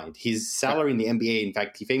combined. His salary in the NBA, in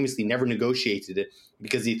fact, he famously never negotiated it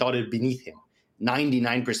because he thought it beneath him.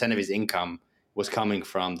 99% of his income was coming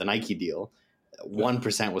from the Nike deal.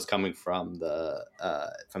 1% was coming from the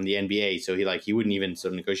NBA. So he wouldn't even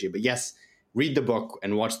sort of negotiate. But yes, read the book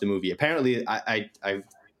and watch the movie. Apparently,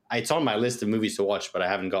 it's on my list of movies to watch, but I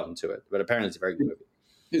haven't gotten to it. But apparently, it's a very good movie.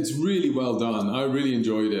 It's really well done. I really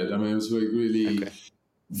enjoyed it. I mean, it was really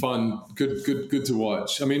fun, good to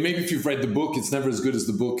watch. I mean, maybe if you've read the book, it's never as good as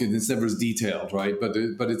the book, and it's never as detailed, right? But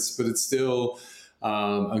it's still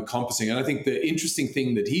encompassing. And I think the interesting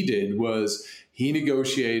thing that he did was he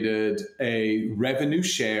negotiated a revenue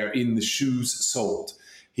share in the shoes sold.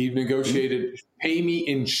 He negotiated pay me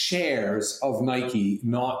in shares of Nike,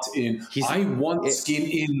 not in I want skin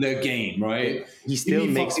in the game, right? He still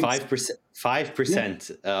makes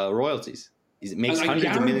 5% royalties. He makes And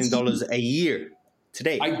hundreds of $millions a year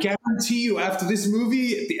today. I guarantee you, after this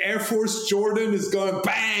movie, the Air Force Jordan is going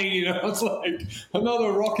bang. You know, it's like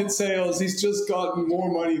another rocket sales. He's just gotten more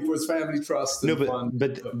money for his family trust.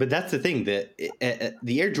 But that's the thing, that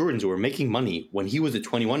the Air Jordans were making money when he was a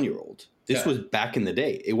 21-year-old. This was back in the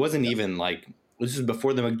day. It wasn't even like, this is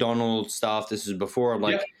before the McDonald's stuff. This is before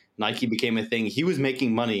Nike became a thing. He was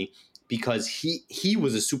making money because he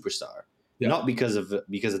was a superstar, not because of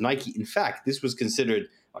Nike. In fact, this was considered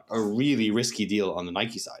a really risky deal on the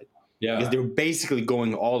Nike side. Because they were basically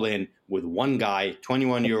going all in with one guy,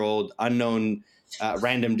 21-year-old, unknown,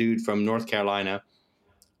 random dude from North Carolina.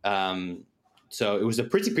 So it was a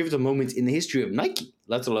pretty pivotal moment in the history of Nike,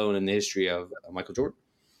 let alone in the history of Michael Jordan.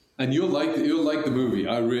 And you'll like the movie.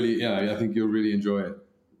 I think you'll really enjoy it.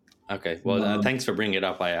 Okay, well, thanks for bringing it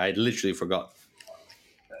up. I literally forgot.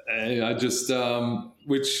 I just,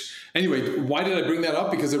 anyway, why did I bring that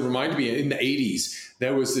up? Because it reminded me in the 80s,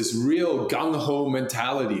 there was this real gung-ho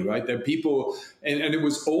mentality, right? That people, and it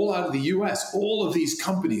was all out of the US, all of these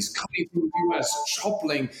companies coming from the US,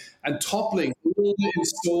 toppling all the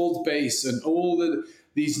installed base and all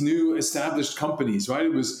these new established companies, right?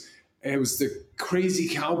 It was the crazy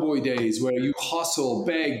cowboy days where you hustle,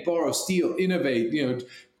 beg, borrow, steal, innovate,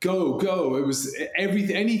 go. It was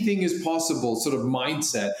anything is possible sort of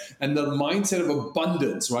mindset, and the mindset of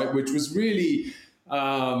abundance, right? Which was really,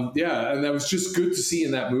 and that was just good to see in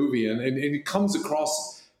that movie. And it comes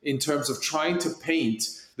across in terms of trying to paint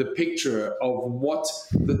the picture of what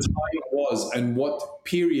the time was and what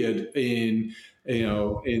period in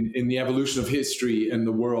the evolution of history and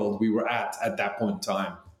the world we were at that point in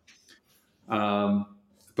time.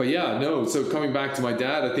 So coming back to my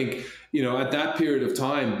dad, I think, at that period of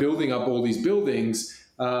time, building up all these buildings,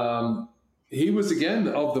 he was, again,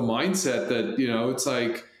 of the mindset that, it's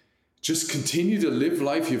like, just continue to live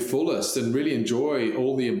life your fullest and really enjoy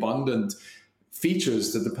all the abundant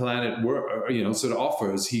features that the planet sort of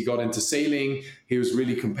offers. He got into sailing. He was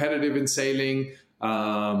really competitive in sailing.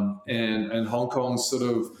 And Hong Kong sort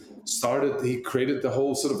of he created the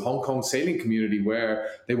whole sort of Hong Kong sailing community where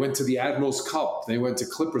they went to the Admiral's Cup, they went to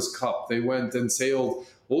Clippers Cup, they went and sailed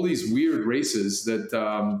all these weird races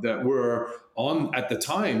that were on, at the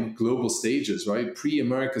time, global stages, right?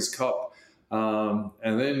 Pre-America's Cup.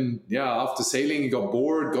 And then, after sailing, he got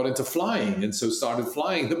bored, got into flying, and so started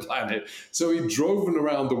flying the planet. So he drove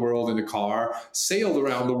around the world in a car, sailed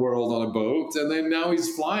around the world on a boat, and then now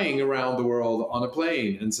he's flying around the world on a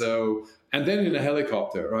plane. And then in a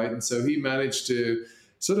helicopter, right? And so he managed to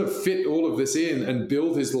sort of fit all of this in and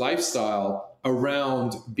build his lifestyle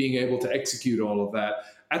around being able to execute all of that,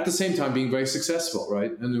 at the same time being very successful,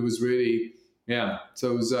 right? And it was really,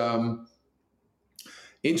 so it was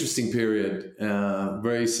interesting period,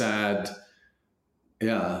 very sad.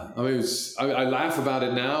 Yeah, I mean, I laugh about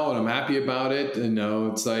it now and I'm happy about it. And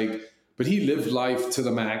it's like, but he lived life to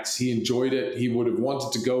the max. He enjoyed it. He would have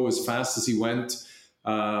wanted to go as fast as he went.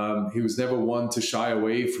 He was never one to shy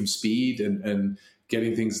away from speed and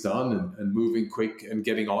getting things done and moving quick and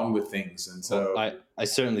getting on with things. And so I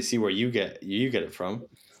certainly see where you get it from.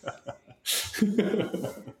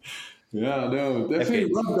 Definitely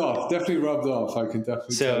rubbed off. I can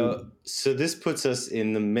definitely tell you. So this puts us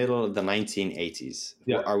in the middle of the 1980s.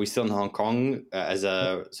 Yeah. Are we still in Hong Kong as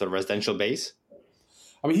a sort of residential base?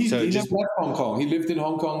 I mean, he just left Hong Kong. He lived in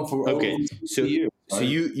Hong Kong for over 60 years. Right? So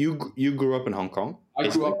you grew up in Hong Kong? I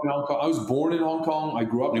grew up in Hong Kong. I was born in Hong Kong. I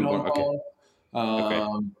grew up in Hong Kong.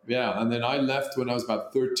 And then I left when I was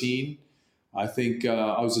about 13. I think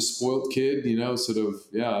I was a spoiled kid,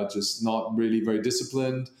 just not really very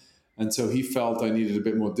disciplined. And so he felt I needed a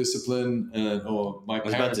bit more discipline. I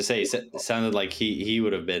was about to say, it sounded like he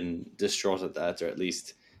would have been distraught at that, or at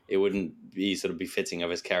least it wouldn't be sort of befitting of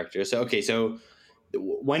his character. So, okay, so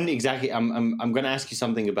when exactly, I'm going to ask you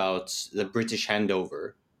something about the British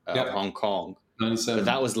handover of Hong Kong. 97. But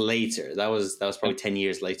that was later. That was probably 10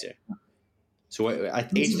 years later. So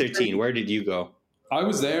at age 13, where did you go? I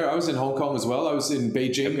was there. I was in Hong Kong as well. I was in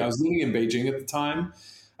Beijing. Okay. I was living in Beijing at the time.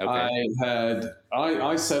 Okay.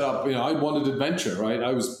 I set up, I wanted adventure, right?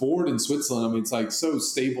 I was bored in Switzerland. I mean, it's like so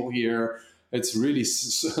stable here. It's really,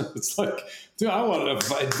 it's like, dude, I want an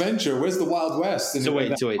adventure. Where's the Wild West? And So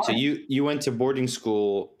wait. So you went to boarding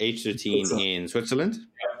school age 13 in Switzerland?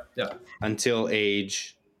 Yeah. Until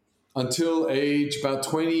age about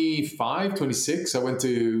 25, 26.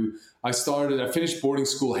 I finished boarding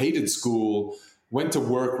school, hated school, went to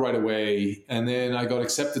work right away. And then I got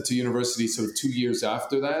accepted to university sort of 2 years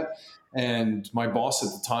after that. And my boss at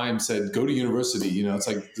the time said, go to university. It's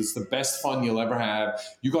like, it's the best fun you'll ever have.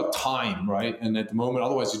 You got time, right? And at the moment,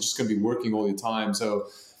 otherwise you're just going to be working all your time. So,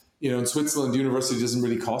 in Switzerland, university doesn't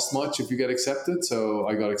really cost much if you get accepted. So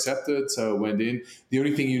I got accepted. So I went in. The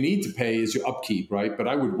only thing you need to pay is your upkeep, right? But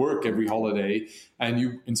I would work every holiday.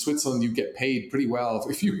 And in Switzerland, you get paid pretty well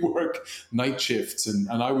if you work night shifts. And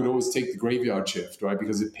I would always take the graveyard shift, right?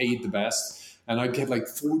 Because it paid the best. And I'd get like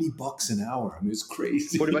 $40 an hour. I mean, it's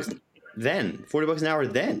crazy. $40 an hour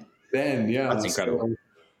then? Then, yeah. That's incredible.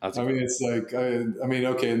 It's like,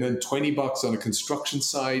 okay. And then $20 on a construction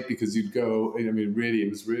site because you'd go, really, it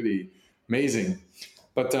was really amazing.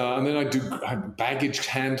 But, and then I do baggage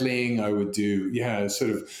handling. I would do, sort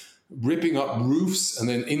of ripping up roofs and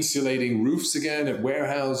then insulating roofs again at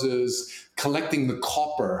warehouses, collecting the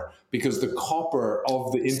copper because the copper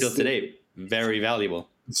of the still today, very valuable.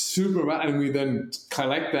 Super. And we then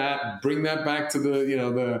collect that, bring that back to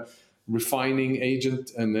the refining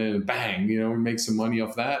agent, and then bang, we make some money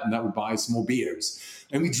off that, and that would buy some more beers.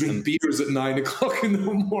 And we drink beers at 9 o'clock in the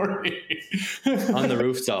morning. on the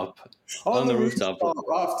rooftop. On the rooftop.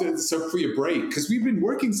 After, so for your break, because we've been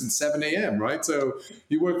working since 7 a.m., right? So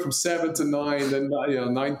you work from 7 to 9, then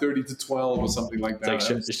 9:30 to 12 or something like that. It's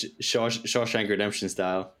like Shawshank Redemption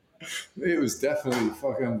style. It was definitely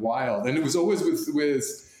fucking wild. And it was always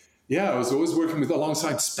I was always working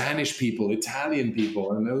alongside Spanish people, Italian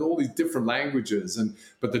people, and there were all these different languages.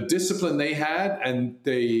 But the discipline they had and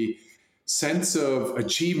the sense of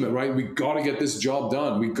achievement, right? We got to get this job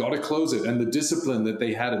done. We got to close it. And the discipline that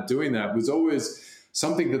they had of doing that was always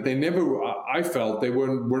something that I felt they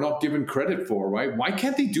were not given credit for, right? Why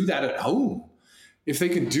can't they do that at home? If they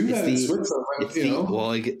can do that in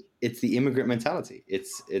Switzerland, it's the immigrant mentality.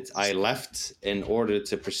 It's I left in order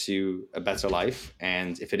to pursue a better life,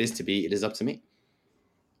 and if it is to be, it is up to me.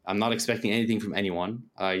 I'm not expecting anything from anyone.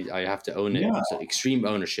 I have to own it. Yeah. It's extreme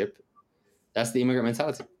ownership. That's the immigrant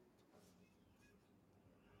mentality.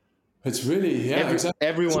 It's really exactly.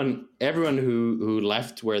 Everyone who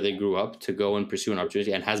left where they grew up to go and pursue an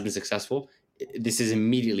opportunity and has been successful, this is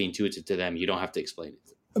immediately intuitive to them. You don't have to explain it.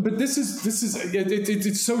 But this is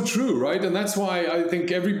it's so true, right? And that's why I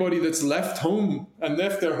think everybody that's left home and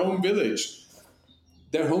left their home village,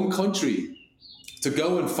 their home country, to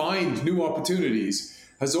go and find new opportunities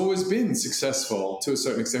has always been successful to a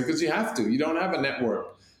certain extent, because you have to. You don't have a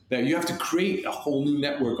network that you have to create a whole new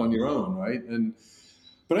network on your own, right?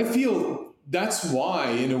 But I feel that's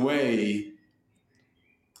why, in a way,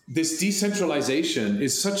 this decentralization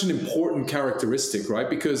is such an important characteristic, right?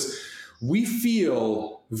 Because we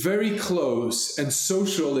feel very close and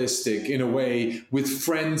socialistic in a way with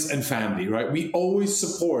friends and family, right? We always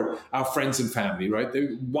support our friends and family, right?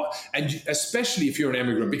 And especially if you're an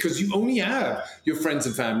immigrant, because you only have your friends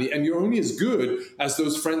and family, and you're only as good as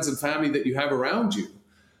those friends and family that you have around you.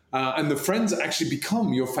 And the friends actually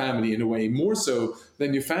become your family in a way, more so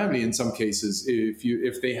than your family in some cases,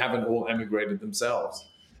 if they haven't all emigrated themselves.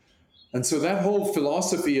 And so that whole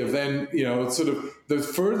philosophy of then, sort of the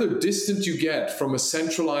further distant you get from a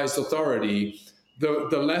centralized authority,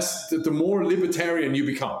 the more libertarian you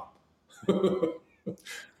become.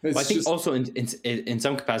 I think also in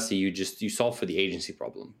some capacity, you solve for the agency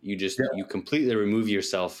problem. You completely remove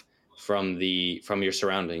yourself from your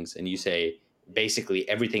surroundings, and you say, basically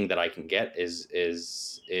everything that I can get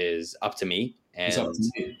is up to me. And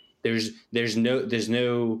there's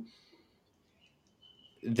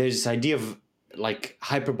this idea of like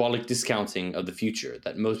hyperbolic discounting of the future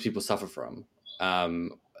that most people suffer from,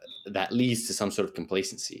 that leads to some sort of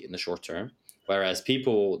complacency in the short term. Whereas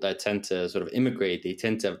people that tend to sort of immigrate, they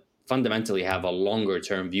tend to fundamentally have a longer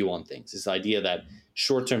term view on things. This idea that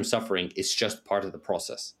short term suffering is just part of the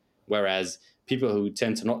process. Whereas people who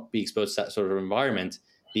tend to not be exposed to that sort of environment,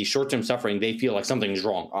 the short term suffering, they feel like something's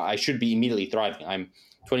wrong. I should be immediately thriving. I'm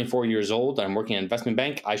 24 years old. I'm working at an investment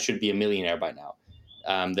bank. I should be a millionaire by now.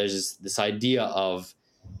 There's this idea of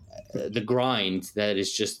the grind that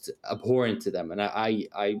is just abhorrent to them. And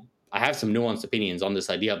I have some nuanced opinions on this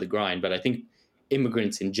idea of the grind, but I think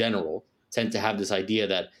immigrants in general tend to have this idea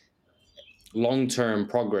that long-term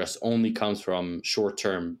progress only comes from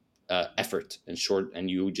short-term effort and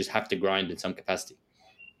you just have to grind in some capacity.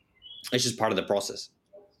 It's just part of the process.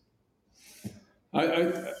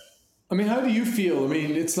 I mean, how do you feel? I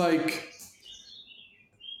mean, it's like,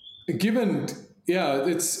 given, yeah,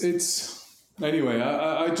 it's anyway.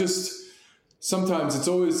 I just sometimes it's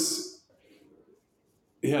always,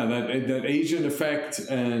 yeah, that Asian effect,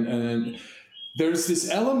 and there's this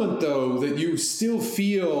element though that you still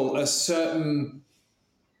feel a certain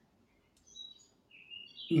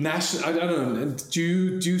national. I don't know. Do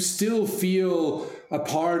you still feel a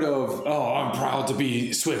part of? Oh, I'm proud to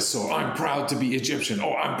be Swiss, or I'm proud to be Egyptian,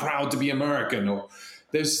 or I'm proud to be American, or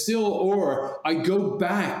there's still, or I go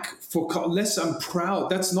back for less. I'm proud.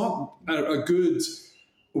 That's not a good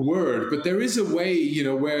word, but there is a way,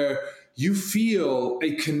 where you feel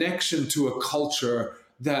a connection to a culture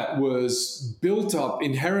that was built up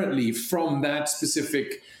inherently from that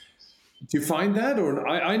specific. Do you find that, or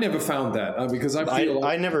I never found that because I feel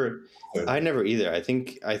I never either. I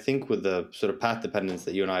think with the sort of path dependence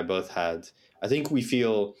that you and I both had, I think we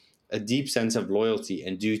feel a deep sense of loyalty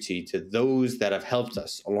and duty to those that have helped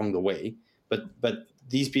us along the way. But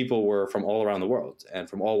these people were from all around the world and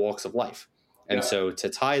from all walks of life, and yeah. so to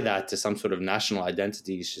tie that to some sort of national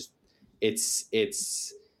identity is just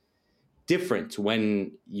it's different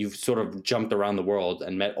when you've sort of jumped around the world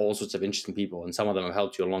and met all sorts of interesting people, and some of them have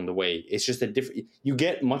helped you along the way. It's just a different. You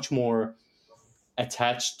get much more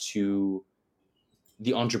attached to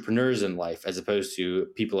the entrepreneurs in life as opposed to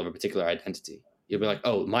people of a particular identity. You'll be like,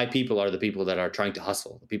 oh, my people are the people that are trying to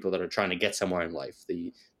hustle, the people that are trying to get somewhere in life,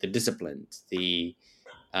 the disciplined, the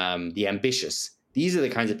ambitious. These are the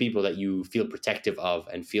kinds of people that you feel protective of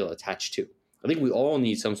and feel attached to. I think we all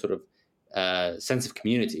need some sort of sense of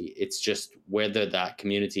community. It's just whether that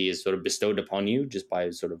community is sort of bestowed upon you just by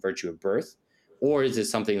sort of virtue of birth, or is it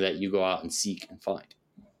something that you go out and seek and find?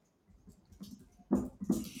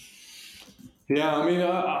 Yeah, I mean,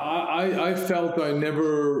 I felt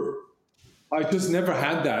I just never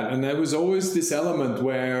had that. And there was always this element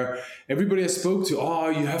where everybody I spoke to, oh,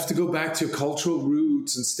 you have to go back to your cultural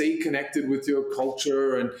roots and stay connected with your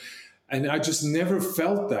culture. And I just never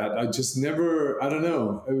felt that. I just never, I don't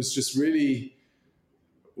know. It was just really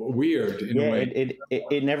weird in a way.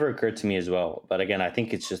 It never occurred to me as well. But again, I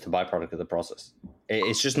think it's just a byproduct of the process.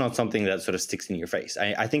 It's just not something that sort of sticks in your face.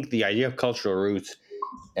 I think the idea of cultural roots,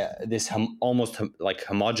 this almost like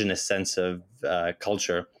homogenous sense of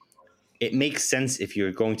culture, it makes sense if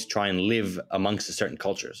you're going to try and live amongst a certain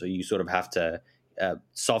culture. So you sort of have to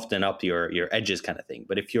soften up your edges kind of thing.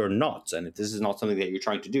 But if you're not, and if this is not something that you're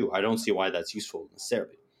trying to do, I don't see why that's useful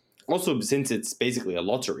necessarily. Also, since it's basically a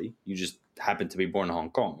lottery, you just happen to be born in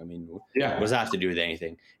Hong Kong. I mean, Yeah. what does that have to do with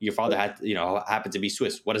anything? Your father happened to be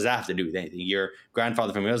Swiss. What does that have to do with anything? Your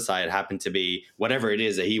grandfather from the other side happened to be whatever it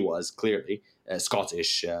is that he was, clearly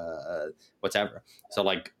Scottish, whatever. So,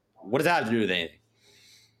 like, what does that have to do with anything?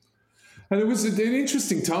 And it was an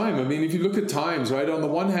interesting time. I mean, if you look at times, right, on the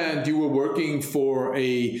one hand, you were working for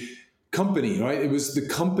a company, right? It was the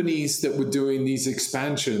companies that were doing these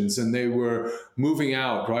expansions and they were moving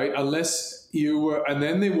out, right? Unless you were, and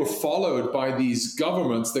then they were followed by these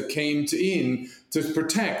governments that came in to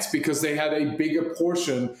protect because they had a bigger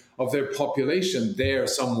portion of their population there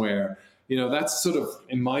somewhere. That's sort of,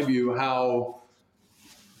 in my view, how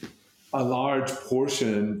a large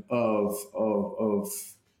portion of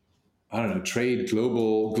I don't know,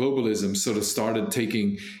 globalism sort of started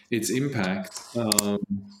taking its impact.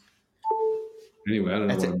 Anyway, I don't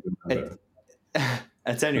know what I'm doing about it.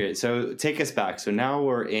 At any rate, so take us back. So now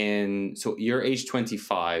so you're age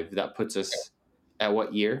 25. That puts us at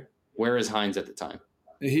what year? Where is Heinz at the time?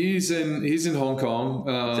 He's in Hong Kong.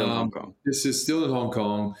 Still in Hong Kong. This is still in Hong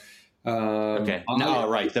Kong. Okay.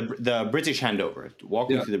 Right. The British handover. Walk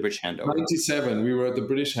me through the British handover. 97. We were at the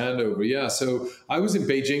British handover. Yeah. So I was in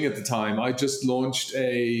Beijing at the time. I just launched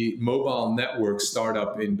a mobile network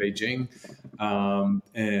startup in Beijing.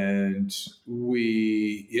 And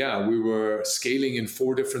we were scaling in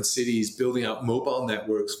 4 different cities, building out mobile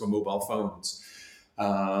networks for mobile phones.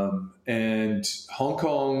 And Hong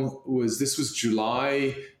Kong was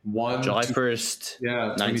July 1st,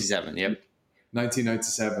 yeah, 97. Yep.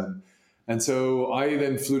 1997. And so I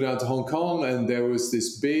then flew down to Hong Kong, and there was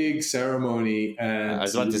this big ceremony. And I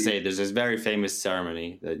was about to say, there's this very famous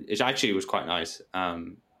ceremony. It actually was quite nice.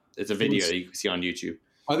 It's a video that you can see on YouTube.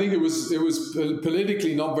 I think it was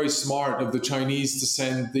politically not very smart of the Chinese to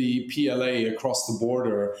send the PLA across the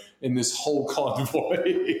border in this whole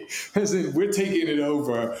convoy. As in, we're taking it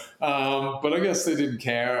over. But I guess they didn't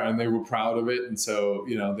care, and they were proud of it, and so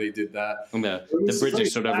they did that. Yeah. The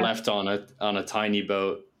British sort of left on a tiny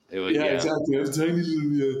boat. It was, exactly. It was tiny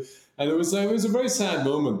little, and it was a very sad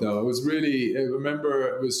moment, though. It was really. I remember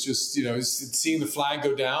it was just seeing the flag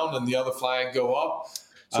go down and the other flag go up.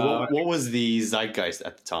 So what was the zeitgeist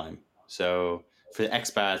at the time? So for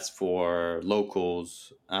expats, for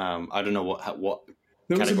locals? I don't know what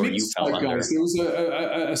there was a category you mixed fell under. guys. There was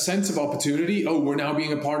a sense of opportunity. Oh, we're now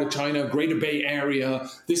being a part of China, Greater Bay Area.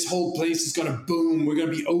 This whole place is going to boom. We're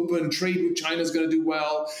going to be open. Trade with China is going to do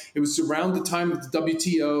well. It was around the time of the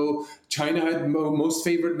WTO. China had most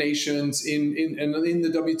favored nations in the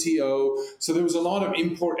WTO. So there was a lot of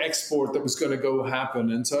import-export that was going to go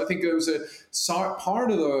happen. And so I think there was a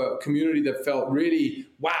part of the community that felt really,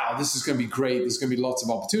 wow, this is going to be great. There's going to be lots of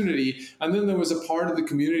opportunity. And then there was a part of the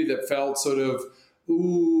community that felt sort of,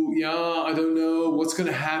 ooh, yeah, I don't know what's going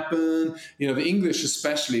to happen. You know, the English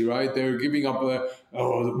especially, right? They're giving up the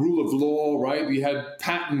rule of law, right? We had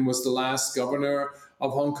Patton was the last governor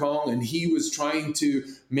of Hong Kong, and he was trying to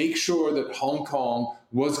make sure that Hong Kong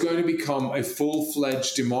was going to become a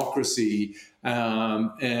full-fledged democracy,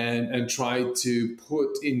 and tried to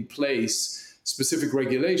put in place specific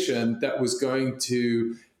regulation that was going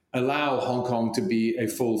to allow Hong Kong to be a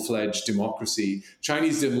full-fledged democracy.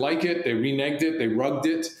 Chinese didn't like it. They reneged it. They rugged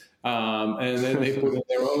it. And then they put in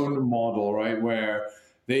their own model, right, where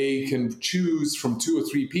they can choose from 2 or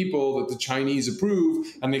 3 people that the Chinese approve,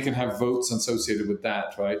 and they can have votes associated with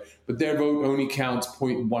that, right? But their vote only counts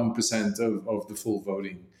 0.1% of the full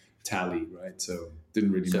voting tally, right? So it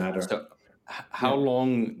didn't really matter. So how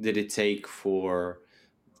long did it take for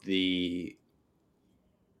the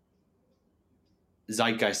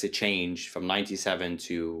zeitgeist to change from 97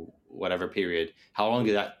 to whatever period? How long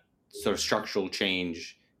did that sort of structural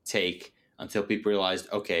change take until people realized,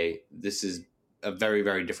 okay, this is a very,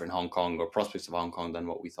 very different Hong Kong, or prospects of Hong Kong, than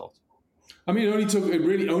what we thought? I mean, it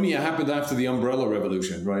really only happened after the Umbrella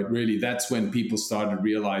Revolution, right? Really, that's when people started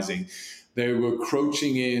realizing they were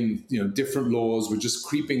crouching in, different laws were just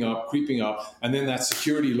creeping up. And then that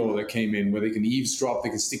security law that came in where they can eavesdrop, they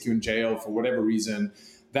can stick you in jail for whatever reason.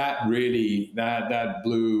 That really, that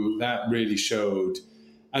really showed.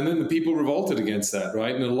 And then the people revolted against that,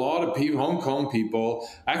 right? And a lot of Hong Kong people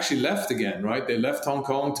actually left again, right? They left Hong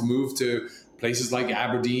Kong to move to places like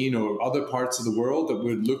Aberdeen or other parts of the world that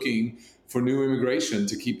were looking for new immigration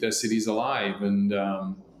to keep their cities alive. And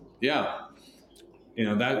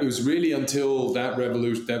that it was really until that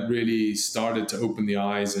revolution that really started to open the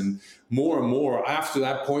eyes, and more after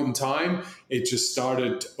that point in time, it just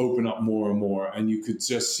started to open up more and more, and you could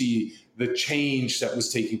just see the change that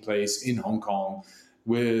was taking place in Hong Kong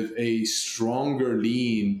with a stronger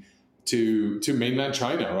lean to mainland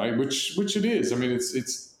China, right? Which it is. I mean,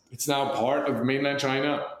 it's now part of mainland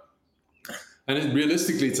China, and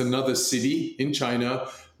realistically, it's another city in China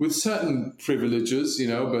with certain privileges,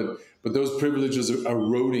 but those privileges are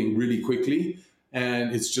eroding really quickly,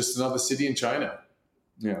 and it's just another city in China.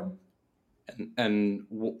 Yeah. And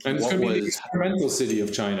it's going to be the experimental city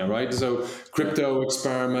of China, right? So crypto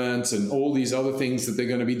experiments and all these other things that they're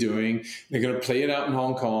going to be doing, they're going to play it out in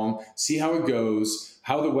Hong Kong, see how it goes,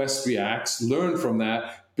 how the West reacts, learn from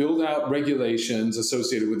that, build out regulations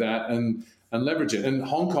associated with that, and leverage it. And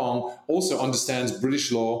Hong Kong also understands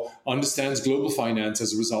British law, understands global finance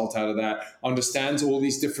as a result out of that, understands all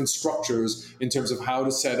these different structures in terms of how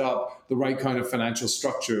to set up the right kind of financial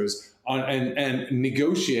structures and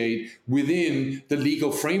negotiate within the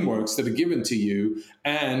legal frameworks that are given to you,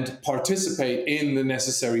 and participate in the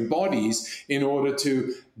necessary bodies in order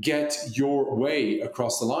to get your way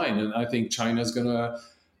across the line. And I think China's going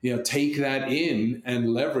to take that in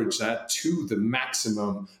and leverage that to the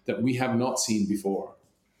maximum that we have not seen before.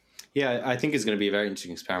 Yeah, I think it's going to be a very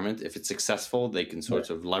interesting experiment. If it's successful, they can sort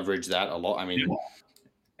of leverage that a lot. I mean,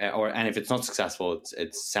 and if it's not successful,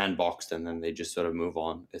 it's sandboxed, and then they just sort of move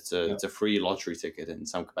on. It's a free lottery ticket in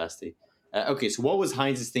some capacity. Okay, so what was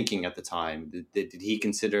Heinz's thinking at the time? Did he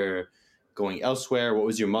consider going elsewhere? What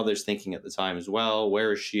was your mother's thinking at the time as well?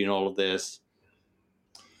 Where is she in all of this?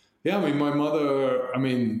 Yeah, I mean, my mother,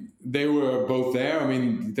 they were both there.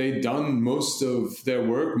 They'd done most of their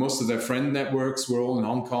work. Most of their friend networks were all in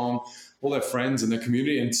Hong Kong, all their friends and their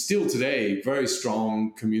community. And still today, very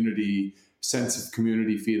strong sense of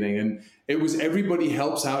community feeling. And it was everybody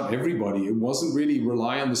helps out everybody. It wasn't really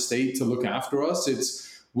rely on the state to look after us.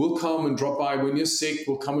 It's we'll come and drop by when you're sick.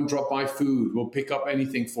 We'll come and drop by food. We'll pick up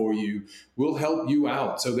anything for you. We'll help you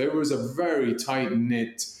out. So there was a very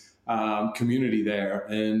tight-knit community there,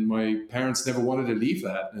 and my parents never wanted to leave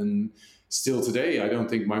that, and still today I don't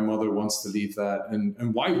think my mother wants to leave that,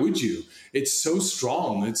 and why would you? It's so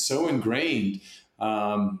strong, it's so ingrained.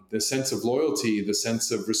 The sense of loyalty, the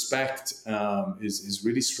sense of respect is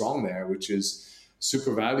really strong there, which is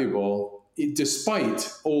super valuable, despite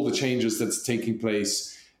all the changes that's taking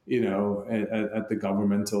place at the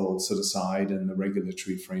governmental sort of side and the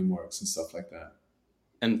regulatory frameworks and stuff like that.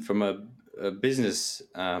 And from a business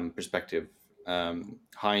perspective,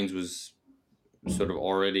 Heinz was sort of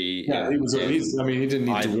already he was. He didn't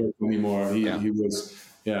need to work anymore. He was.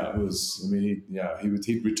 Yeah, it was.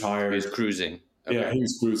 He'd retired. He was cruising. Okay. Yeah, he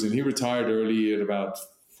was cruising. He retired early at about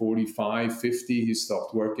 45, 50. He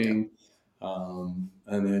stopped working, and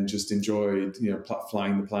then just enjoyed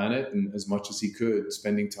flying the planet and as much as he could,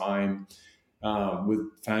 spending time with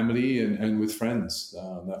family and with friends.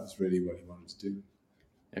 That was really what he wanted to do.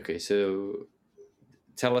 Okay, so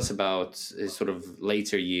tell us about his sort of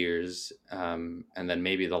later years, and then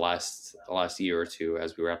maybe the last year or two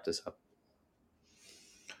as we wrap this up.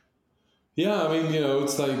 Yeah,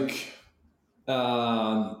 it's like,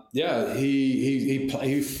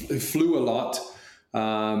 he flew a lot.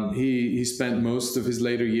 He spent most of his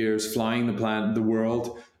later years flying the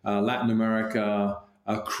world, Latin America,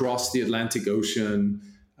 across the Atlantic Ocean,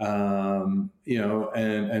 and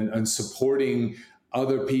supporting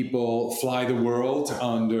other people fly the world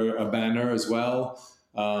under a banner as well.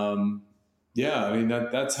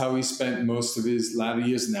 That's how he spent most of his latter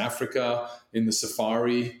years in Africa, in the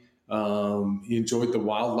safari. He enjoyed the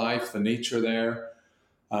wildlife, the nature there.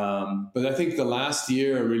 But I think the last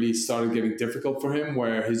year really started getting difficult for him,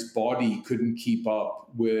 where his body couldn't keep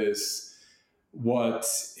up with what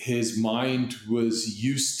his mind was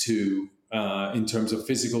used to in terms of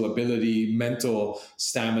physical ability, mental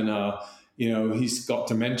stamina. He's got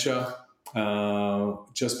dementia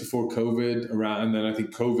just before COVID around, and then I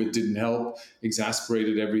think COVID didn't help,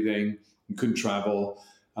 exasperated everything. He couldn't travel.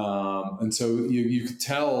 And so you could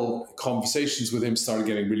tell conversations with him started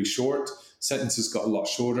getting really short. Sentences got a lot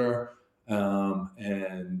shorter.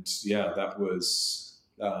 And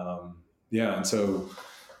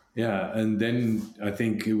then I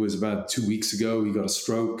think it was about 2 weeks ago, he got a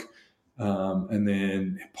stroke. And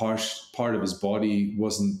then part of his body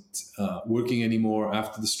wasn't working anymore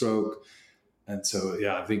after the stroke. And so,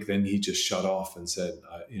 I think then he just shut off and said,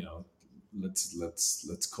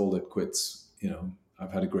 let's call it quits.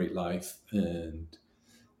 I've had a great life. And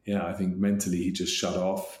I think mentally he just shut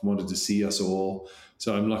off, wanted to see us all.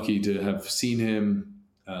 So I'm lucky to have seen him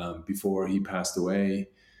before he passed away.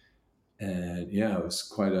 And it was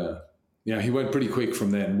quite he went pretty quick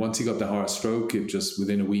from then. Once he got the heart stroke, it just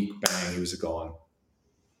within a week, bang, he was gone.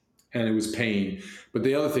 And it was pain. But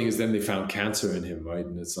the other thing is then they found cancer in him, right?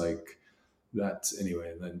 And it's like that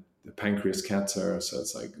anyway. And then the pancreas cancer, so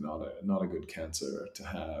it's like not a good cancer to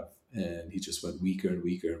have. And he just went weaker and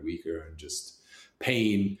weaker and weaker, and just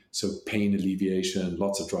pain. So pain alleviation,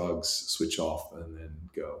 lots of drugs, switch off, and then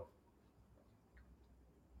go.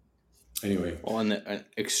 Anyway. An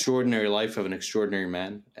extraordinary life of an extraordinary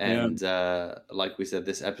man. And like we said,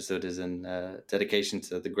 this episode is in dedication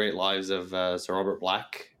to the great lives of Sir Robert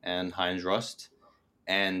Black and Heinz Rust,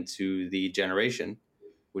 and to the generation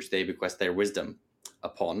which they bequest their wisdom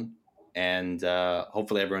upon. And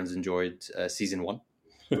hopefully everyone's enjoyed season 1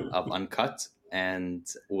 of Uncut, and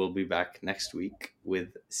we'll be back next week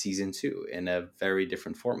with season 2 in a very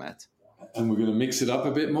different format. And we're going to mix it up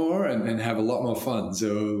a bit more and have a lot more fun.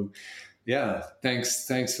 So thanks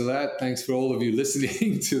for that. Thanks for all of you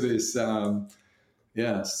listening to this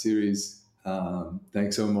series.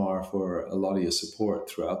 Thanks, Omar, for a lot of your support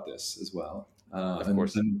throughout this as well. Of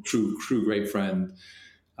course. And true great friend.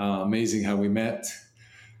 Amazing how we met.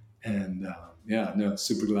 And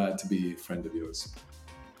super glad to be a friend of yours.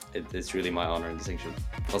 It's really my honor and distinction.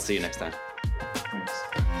 I'll see you next time. Thanks.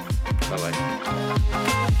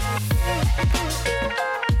 Bye-bye.